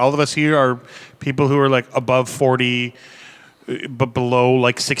noticed that all of us here are people who are like above 40, but below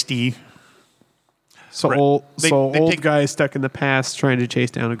like 60?" So Right. old, They old take- guy stuck in the past trying to chase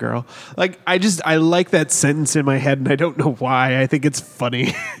down a girl. Like I like that sentence in my head, and I don't know why. I think it's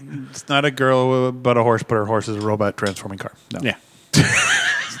funny. It's not a girl but a horse, but her horse is a robot transforming car. No, yeah.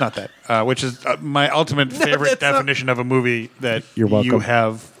 it's not that. Which is my ultimate favorite that's not- definition of a movie that You're welcome. you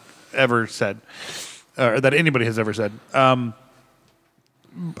have ever said. or that anybody has ever said. It's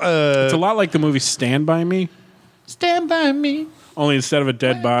a lot like the movie Stand By Me, Stand by me. only instead of a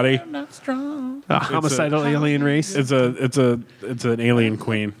dead body, I'm not strong. A homicidal alien race. it's an alien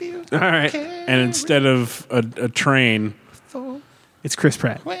queen, All right. and instead of a train, It's Chris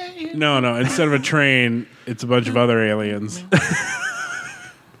Pratt. no, instead of a train, it's a bunch of other aliens,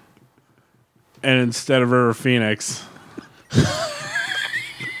 and instead of River Phoenix,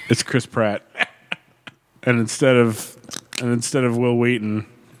 it's Chris Pratt, and instead of Will Wheaton,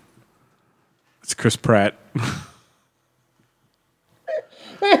 it's Chris Pratt.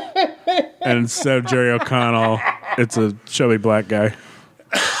 And instead of Jerry O'Connell, it's a chubby black guy.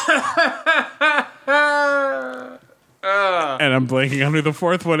 And I'm blanking on who the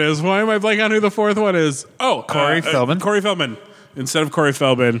fourth one is. Why am I blanking on who the fourth one is? Oh, Corey Feldman. Corey Feldman. Instead of Corey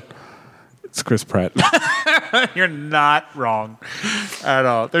Feldman, it's Chris Pratt. You're not wrong at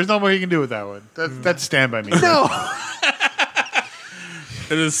all. There's no more you can do with that one. That's Stand By Me. No.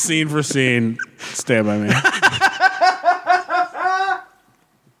 It is scene for scene. Stand By Me.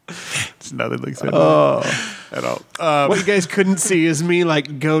 It's nothing like Stand By Me at all. What you guys couldn't see is me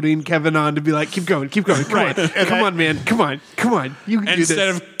like goading Kevin on to be like, keep going. Come Right. on. Come on, man. Come on. You can do this. Instead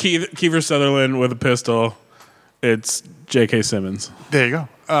of Kiefer Sutherland with a pistol, it's J.K. Simmons There you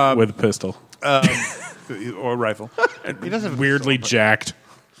go. with a pistol. Or rifle. He doesn't have Weirdly jacked.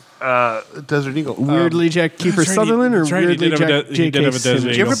 Desert Eagle. Weirdly Jack Kiefer that's right, Sutherland or that's right, he weirdly did have a Jack de- he did J.K. have a Desert Simmons?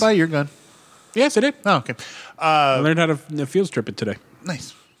 Did you ever buy your gun? Yes, I did. Oh, okay. I learned how to field strip it today.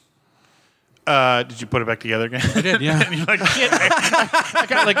 Nice. Did you put it back together again? I did, yeah. And you're like, shit, I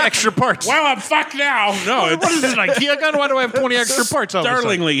got like extra parts. Well, I'm fucked now. No, it's What is this, an IKEA gun? Why do I have 20 extra parts? all of a sudden?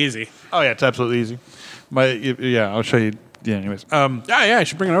 startlingly easy. Oh, yeah, it's absolutely easy. I'll show you. Yeah, anyways. Yeah, I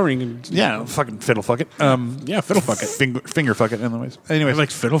should bring it over. You can, Yeah, fucking fiddle fuck it. yeah, fiddle fuck it. Finger fuck it, anyways. I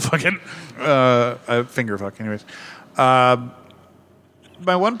like fiddle fuck it. Finger fuck, anyways.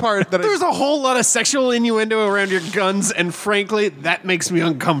 My one part that There's a whole lot of sexual innuendo around your guns, and frankly, that makes me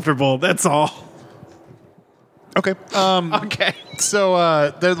uncomfortable. That's all. okay. Okay. So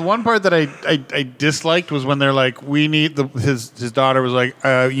the one part that I disliked was when they're like, we need his daughter was like,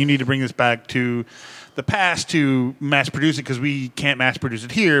 you need to bring this back to the past to mass produce it because we can't mass produce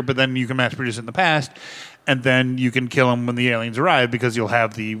it here, but then you can mass produce it in the past, and then you can kill them when the aliens arrive because you'll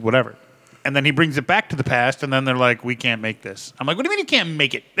have the whatever. And then he brings it back to the past, and then they're like, we can't make this. I'm like, what do you mean you can't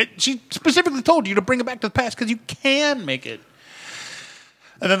make it? She specifically told you to bring it back to the past because you can make it.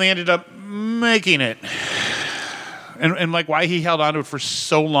 And then they ended up making it. And like why he held on to it for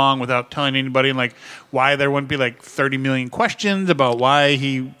so long without telling anybody, and like why there wouldn't be like 30 million questions about why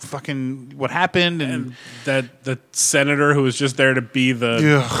he fucking what happened and That the senator who was just there to be the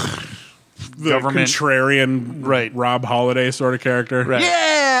government contrarian, Right. Rob Holiday sort of character. Right.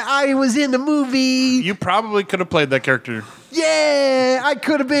 Yeah, I was in the movie. You probably could have played that character. Yeah, I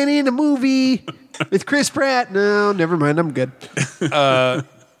could have been in a movie with Chris Pratt. No, never mind. I'm good.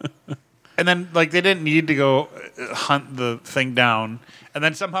 And then like they didn't need to go hunt the thing down. And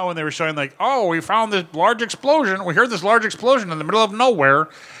then somehow when they were showing like, oh, we found this large explosion. We heard this large explosion in the middle of nowhere.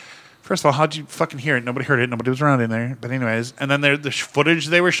 First of all, how'd you fucking hear it? Nobody heard it. Nobody was around in there. But anyways, and then the footage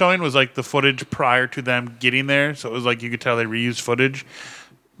they were showing was like the footage prior to them getting there. So it was like you could tell they reused footage.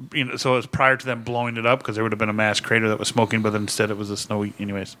 You know, so it was prior to them blowing it up because there would have been a mass crater that was smoking, but instead it was a snowy.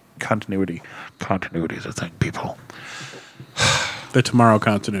 Anyways, continuity. Continuity is a thing, people. The Tomorrow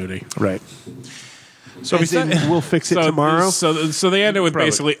continuity. Right. So we'll fix it tomorrow. So they ended with Probably.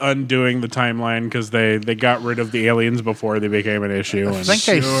 basically undoing the timeline because they got rid of the aliens before they became an issue. I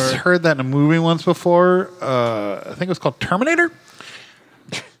think I heard that in a movie once before. I think it was called Terminator.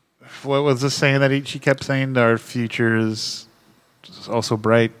 What was this saying that she kept saying? Our future is also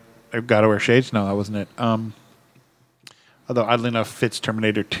bright. I've got to wear shades. No, that wasn't it. Although oddly enough, fits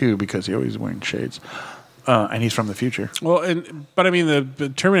Terminator 2 because he always wearing shades, and he's from the future. Well, but I mean the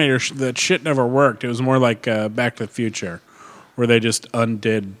Terminator that shit never worked. It was more like Back to the Future, where they just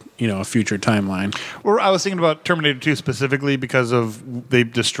undid a future timeline. Well, I was thinking about Terminator 2 specifically because of they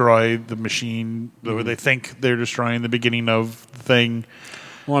destroy the machine, or they think they're destroying the beginning of the thing.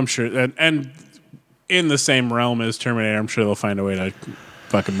 Well, I'm sure, and in the same realm as Terminator, I'm sure they'll find a way to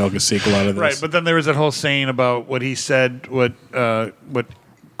fucking milk a sequel out of this. Right, but then there was that whole saying about what he said, what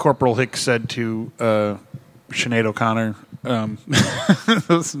Corporal Hicks said to Sinead O'Connor.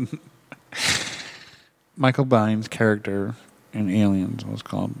 Michael Biehn's character in Aliens was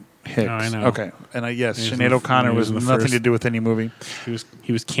called Hicks. Oh, I know. Okay, and yes, He was Sinead in the- O'Connor he was was in the nothing first. to do with any movie. He was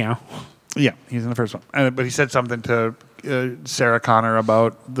Keanu. Yeah, he's in the first one. But he said something to Sarah Connor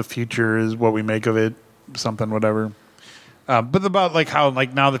about the future is what we make of it, something, whatever. But about like how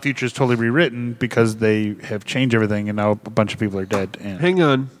like now the future is totally rewritten because they have changed everything, and now a bunch of people are dead. And Hang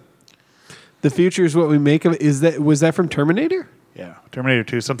on. The future is what we make of it. Was that from Terminator? yeah, Terminator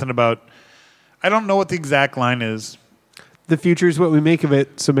 2. Something about I don't know what the exact line is. The future is what we make of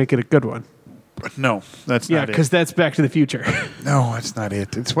it, so make it a good one. No, that's Yeah, not it. because that's Back to the Future. No, that's not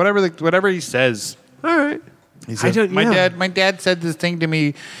it. It's whatever he says. All right. He said, my dad said this thing to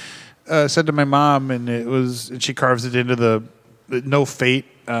me, said to my mom, and and she carves it into the no fate.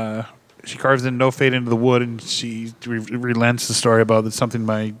 She carves in no fate into the wood, and she relents the story about that something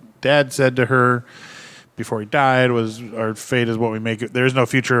my dad said to her before he died was our fate is what we make it. There is no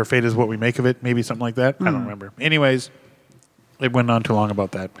future. Our fate is what we make of it. Maybe something like that. I don't remember. Anyways, it went on too long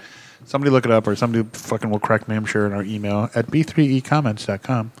about that. Somebody look it up, or somebody fucking will correct me, I'm sure, in our email at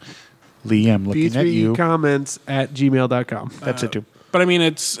b3ecomments.com. Lee, I'm looking at you. B3comments at gmail.com. That's it, too. But I mean,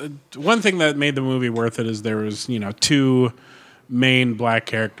 it's one thing that made the movie worth it is there was two main black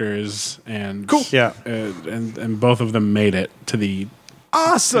characters, and Cool. Yeah. and both of them made it to the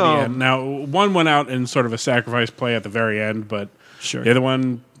Awesome. end. Now, one went out in sort of a sacrifice play at the very end, but Sure. the other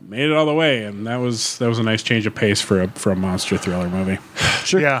one made it all the way, and that was a nice change of pace for a monster thriller movie.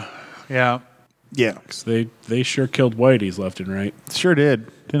 Sure. Yeah. Yeah. Yeah. 'Cause they sure killed Whiteys left and right. Sure did.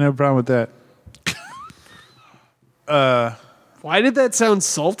 Didn't have a problem with that. Why did that sound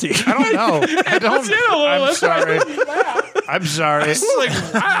salty? I don't know. I don't. I'm sorry. I'm sorry.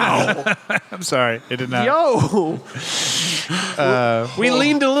 wow. I'm sorry. It did not. Yo. We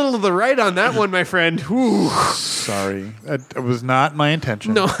leaned a little to the right on that one, my friend. Whew. Sorry. That was not my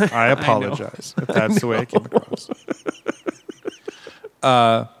intention. No, I apologize if that's the way it came across.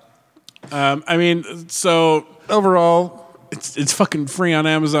 I mean, so Overall, it's fucking free on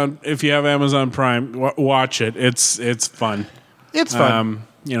Amazon. If you have Amazon Prime, watch it. It's fun. it's fun.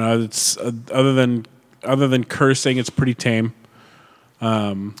 It's other than cursing, it's pretty tame.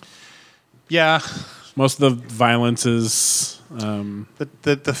 Yeah. Most of the violence is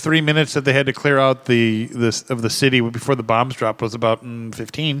The 3 minutes that they had to clear out the city before the bombs dropped was about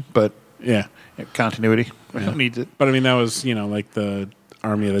 15, but yeah. continuity. Who needs it? But I mean, that was like the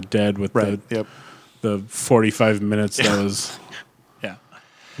Army of the Dead with Yep. the 45 minutes. That was Yeah.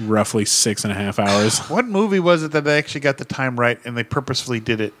 roughly 6.5 hours. What movie was it that they actually got the time right and they purposefully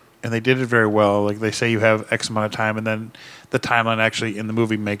did it? And they did it very well. Like they say you have X amount of time, and then the timeline actually in the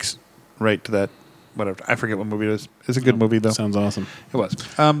movie makes right to that. Whatever. I forget what movie it is. It's a good movie, though. Sounds awesome. It was.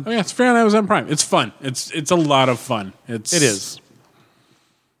 Oh yeah, it's free on Amazon Prime. It's fun. It's a lot of fun. It is.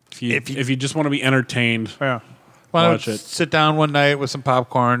 If you just want to be entertained, Yeah. Why watch not it. sit down one night with some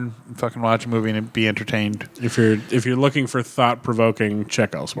popcorn and fucking watch a movie and be entertained? If you're looking for thought provoking,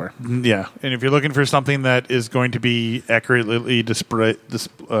 check elsewhere. Yeah. And if you're looking for something that is going to be accurately display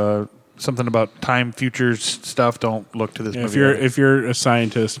something about time, future stuff, don't look to this movie. If you're a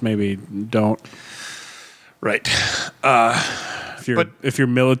scientist, maybe don't. Right. If you're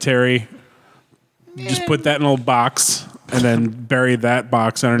military, just put that in a little box and then bury that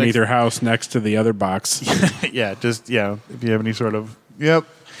box underneath your house next to the other box. If you have any sort of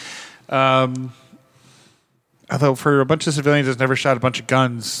although for a bunch of civilians that's never shot a bunch of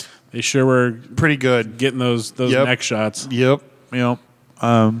guns, They sure were pretty good. getting those Yep. neck shots. Yep.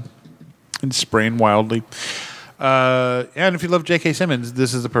 And spraying wildly. And if you love J.K. Simmons,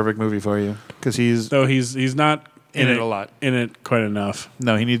 this is the perfect movie for you because he's Not in it a lot. In it quite enough.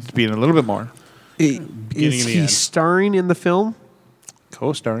 No, he needs to be in a little bit more. Is in the he end. starring in the film?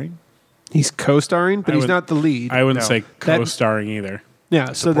 Co-starring, He's co-starring, but I he's would- not the lead. I wouldn't No. say co-starring either.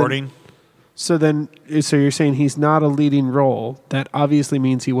 yeah, supporting. So you're saying he's not a leading role. That obviously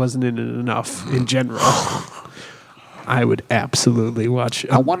means he wasn't in it enough in general. I would absolutely watch.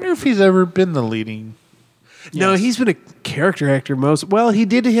 I wonder if he's ever been the leading. No, he's been a character actor most. Well, he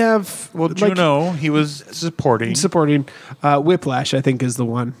did have. Well, Juno, he was supporting. supporting. Whiplash, I think, is the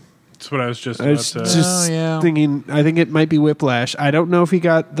one. That's what I was just I about was to. just thinking. I think it might be Whiplash. I don't know if he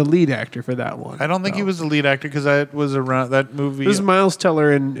got the lead actor for that one. I don't think he was the lead actor because that was around that movie. It was Miles Teller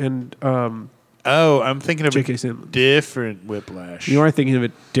and I'm thinking of J.K. a Simmons. different Whiplash. You are thinking of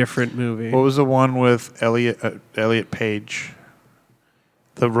a different movie. What was the one with Elliot Page?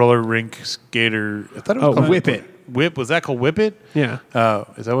 The roller rink skater. I thought it was called Whip It. Whip. Was that called Whip It? Yeah, Oh,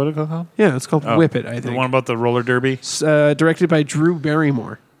 is that what it's called? yeah, it's called Oh, Whip It. I The think. one about the roller derby. Directed by Drew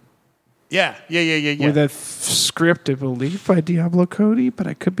Barrymore. Yeah. With a script, I believe, by Diablo Cody, but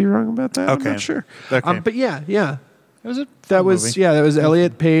I could be wrong about that. I'm Okay. not sure. Okay. But yeah, It was a that fun was movie. that was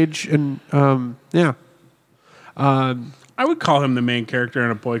Elliot Page and yeah. I would call him the main character in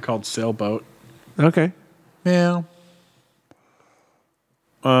A Boy Called Sailboat. Okay. Yeah.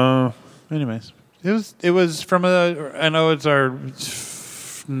 Anyways, It was from a. I know it's our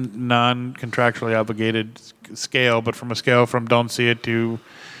non-contractually obligated scale, but from a scale from don't see it to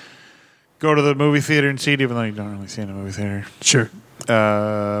go to the movie theater and see it, even though you don't really see it in a movie theater. Sure.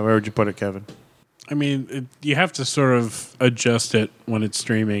 Where would you put it, Kevin? I mean, you have to sort of adjust it when it's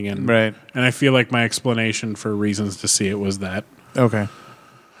streaming, and Right. And I feel like my explanation for reasons to see it was that Okay.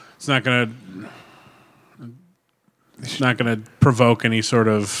 it's not gonna provoke any sort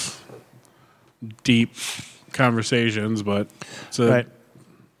of deep conversations, but it's a, Right.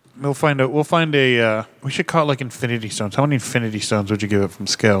 We'll find a. We should call it like Infinity Stones. How many Infinity Stones would you give it from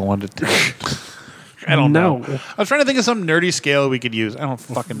scale 1 to 10? I don't know. I was trying to think of some nerdy scale we could use. I don't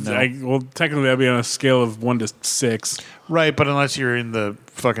fucking know. well, technically that'd be on a scale of 1 to 6. Right, but unless you're in the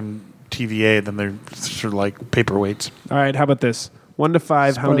fucking TVA, then they're sort of like paperweights. All right, how about this? 1 to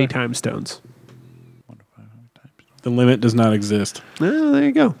 5, how many Spoiler. time stones? The limit does not exist. Oh, there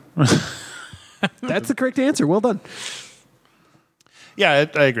you go. That's the correct answer. Well done. Yeah,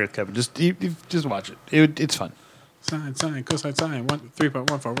 I agree with Kevin. Just just watch it. It's fun. Sine, cosine, sine,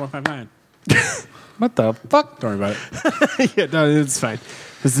 3.14159. What the fuck? Don't worry about it. Yeah, no, it's fine.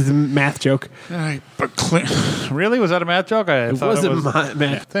 This is a math joke. All right, but really, was that a math joke? I It thought wasn't it was.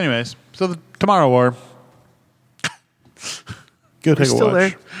 math. So anyways, so the Tomorrow War. Go take a still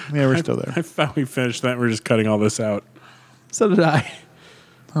watch. Yeah, we're still there. I thought we finished that. We're just cutting all this out. So did I.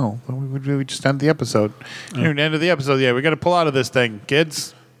 Oh, well, we just end the episode. Near the end of the episode, yeah, we got to pull out of this thing,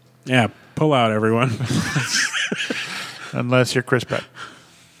 kids. Yeah, pull out, everyone. Unless you're Chris Pratt.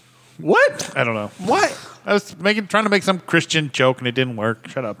 What? I don't know. What? I was trying to make some Christian joke and it didn't work.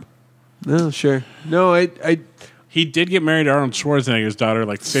 Shut up. No, sure. No, I He did get married to Arnold Schwarzenegger's daughter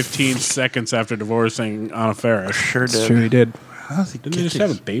like 15 seconds after divorcing Anna Faris. Sure it's true he did. How does he Didn't they just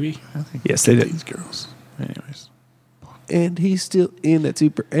have a baby? Yes, they did. these girls? Anyways. And he's still in that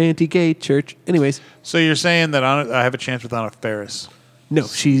super anti-gay church. Anyways, So you're saying that I have a chance with Anna Faris? no,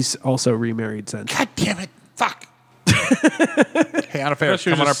 she's also remarried since. God damn it! Fuck. Hey, Anna I thought Faris, she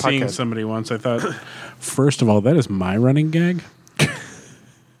was come on our just seeing podcast. somebody once. I thought, first of all, that is my running gag.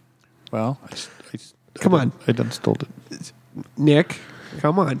 Well, Come on. I done stole it. Nick,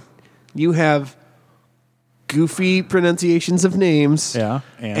 come on. You have goofy pronunciations of names. Yeah,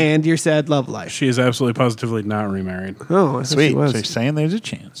 And your sad love life. She is absolutely positively not remarried. Oh, I thought sweet. she was. So you're saying there's a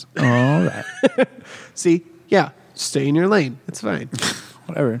chance? All right, See? Yeah. Stay in your lane. It's fine.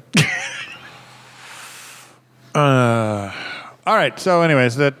 whatever. All right. So,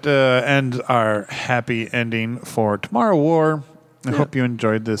 anyways, that ends our happy ending for Tomorrow War. I hope you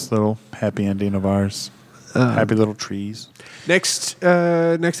enjoyed this little happy ending of ours. Happy little trees. Next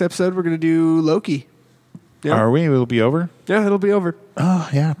episode, we're going to do Loki. Yeah. Are we? Will be over? Yeah, it'll be over. Oh,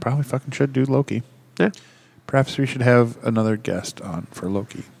 yeah. Probably fucking should do Loki. Yeah. Perhaps we should have another guest on for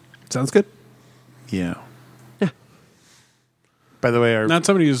Loki. Sounds good. Yeah. By the way, our Not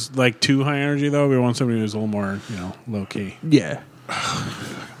somebody who's like too high energy, though. We want somebody who's a little more, low key. Yeah.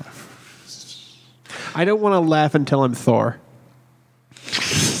 I don't want to laugh until I'm Thor.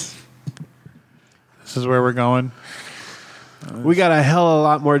 this is where we're going. We got a hell of a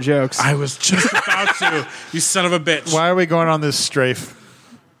lot more jokes. I was just about to. You son of a bitch. Why are we going on this strafe?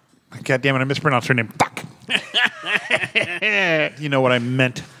 God damn it! I mispronounced her name. Fuck. You know what I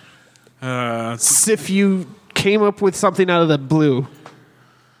meant. If you came up with something out of the blue.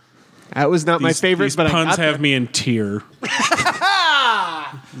 That was not my favorite, these but puns I got have there. me in tear.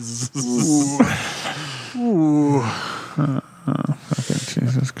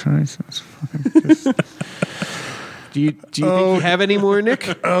 Jesus Christ! Do you think you have any more,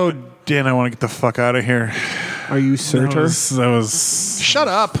 Nick? Oh, Dan, I want to get the fuck out of here. Are you Surtur? That was Shut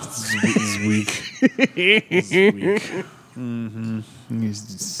up. weak. You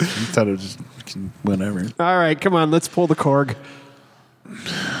thought it was just whatever. All right, come on, let's pull the Korg.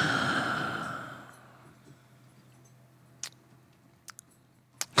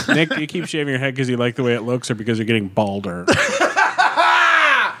 Nick, do you keep shaving your head because you like the way it looks or because you're getting balder?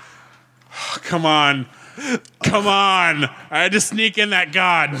 Come on. Come on. I had to sneak in that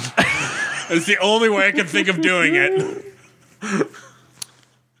God. It's the only way I could think of doing it.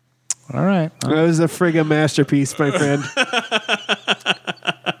 All right. That was a friggin' masterpiece, my friend.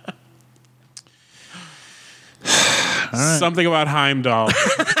 Something about Heimdall.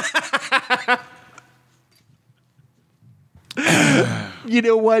 You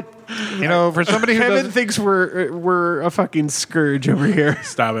know what? You know, for somebody who Kevin doesn't, thinks we're a fucking scourge over here.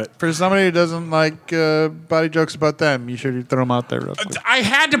 Stop it. for somebody who doesn't like body jokes about them, you should throw them out there real quick. I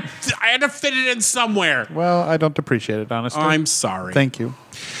had to fit it in somewhere. Well, I don't appreciate it, honestly. I'm sorry. Thank you.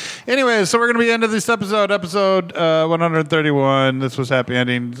 Anyway, so we're going to be ending this episode 131. This was Happy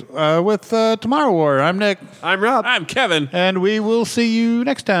Endings with Tomorrow War. I'm Nick. I'm Rob. I'm Kevin. And we will see you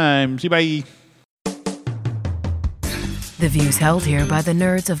next time. See you, bye. The views held here by the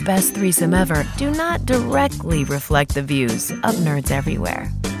nerds of Best Threesome Ever do not directly reflect the views of nerds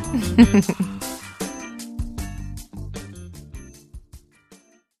everywhere.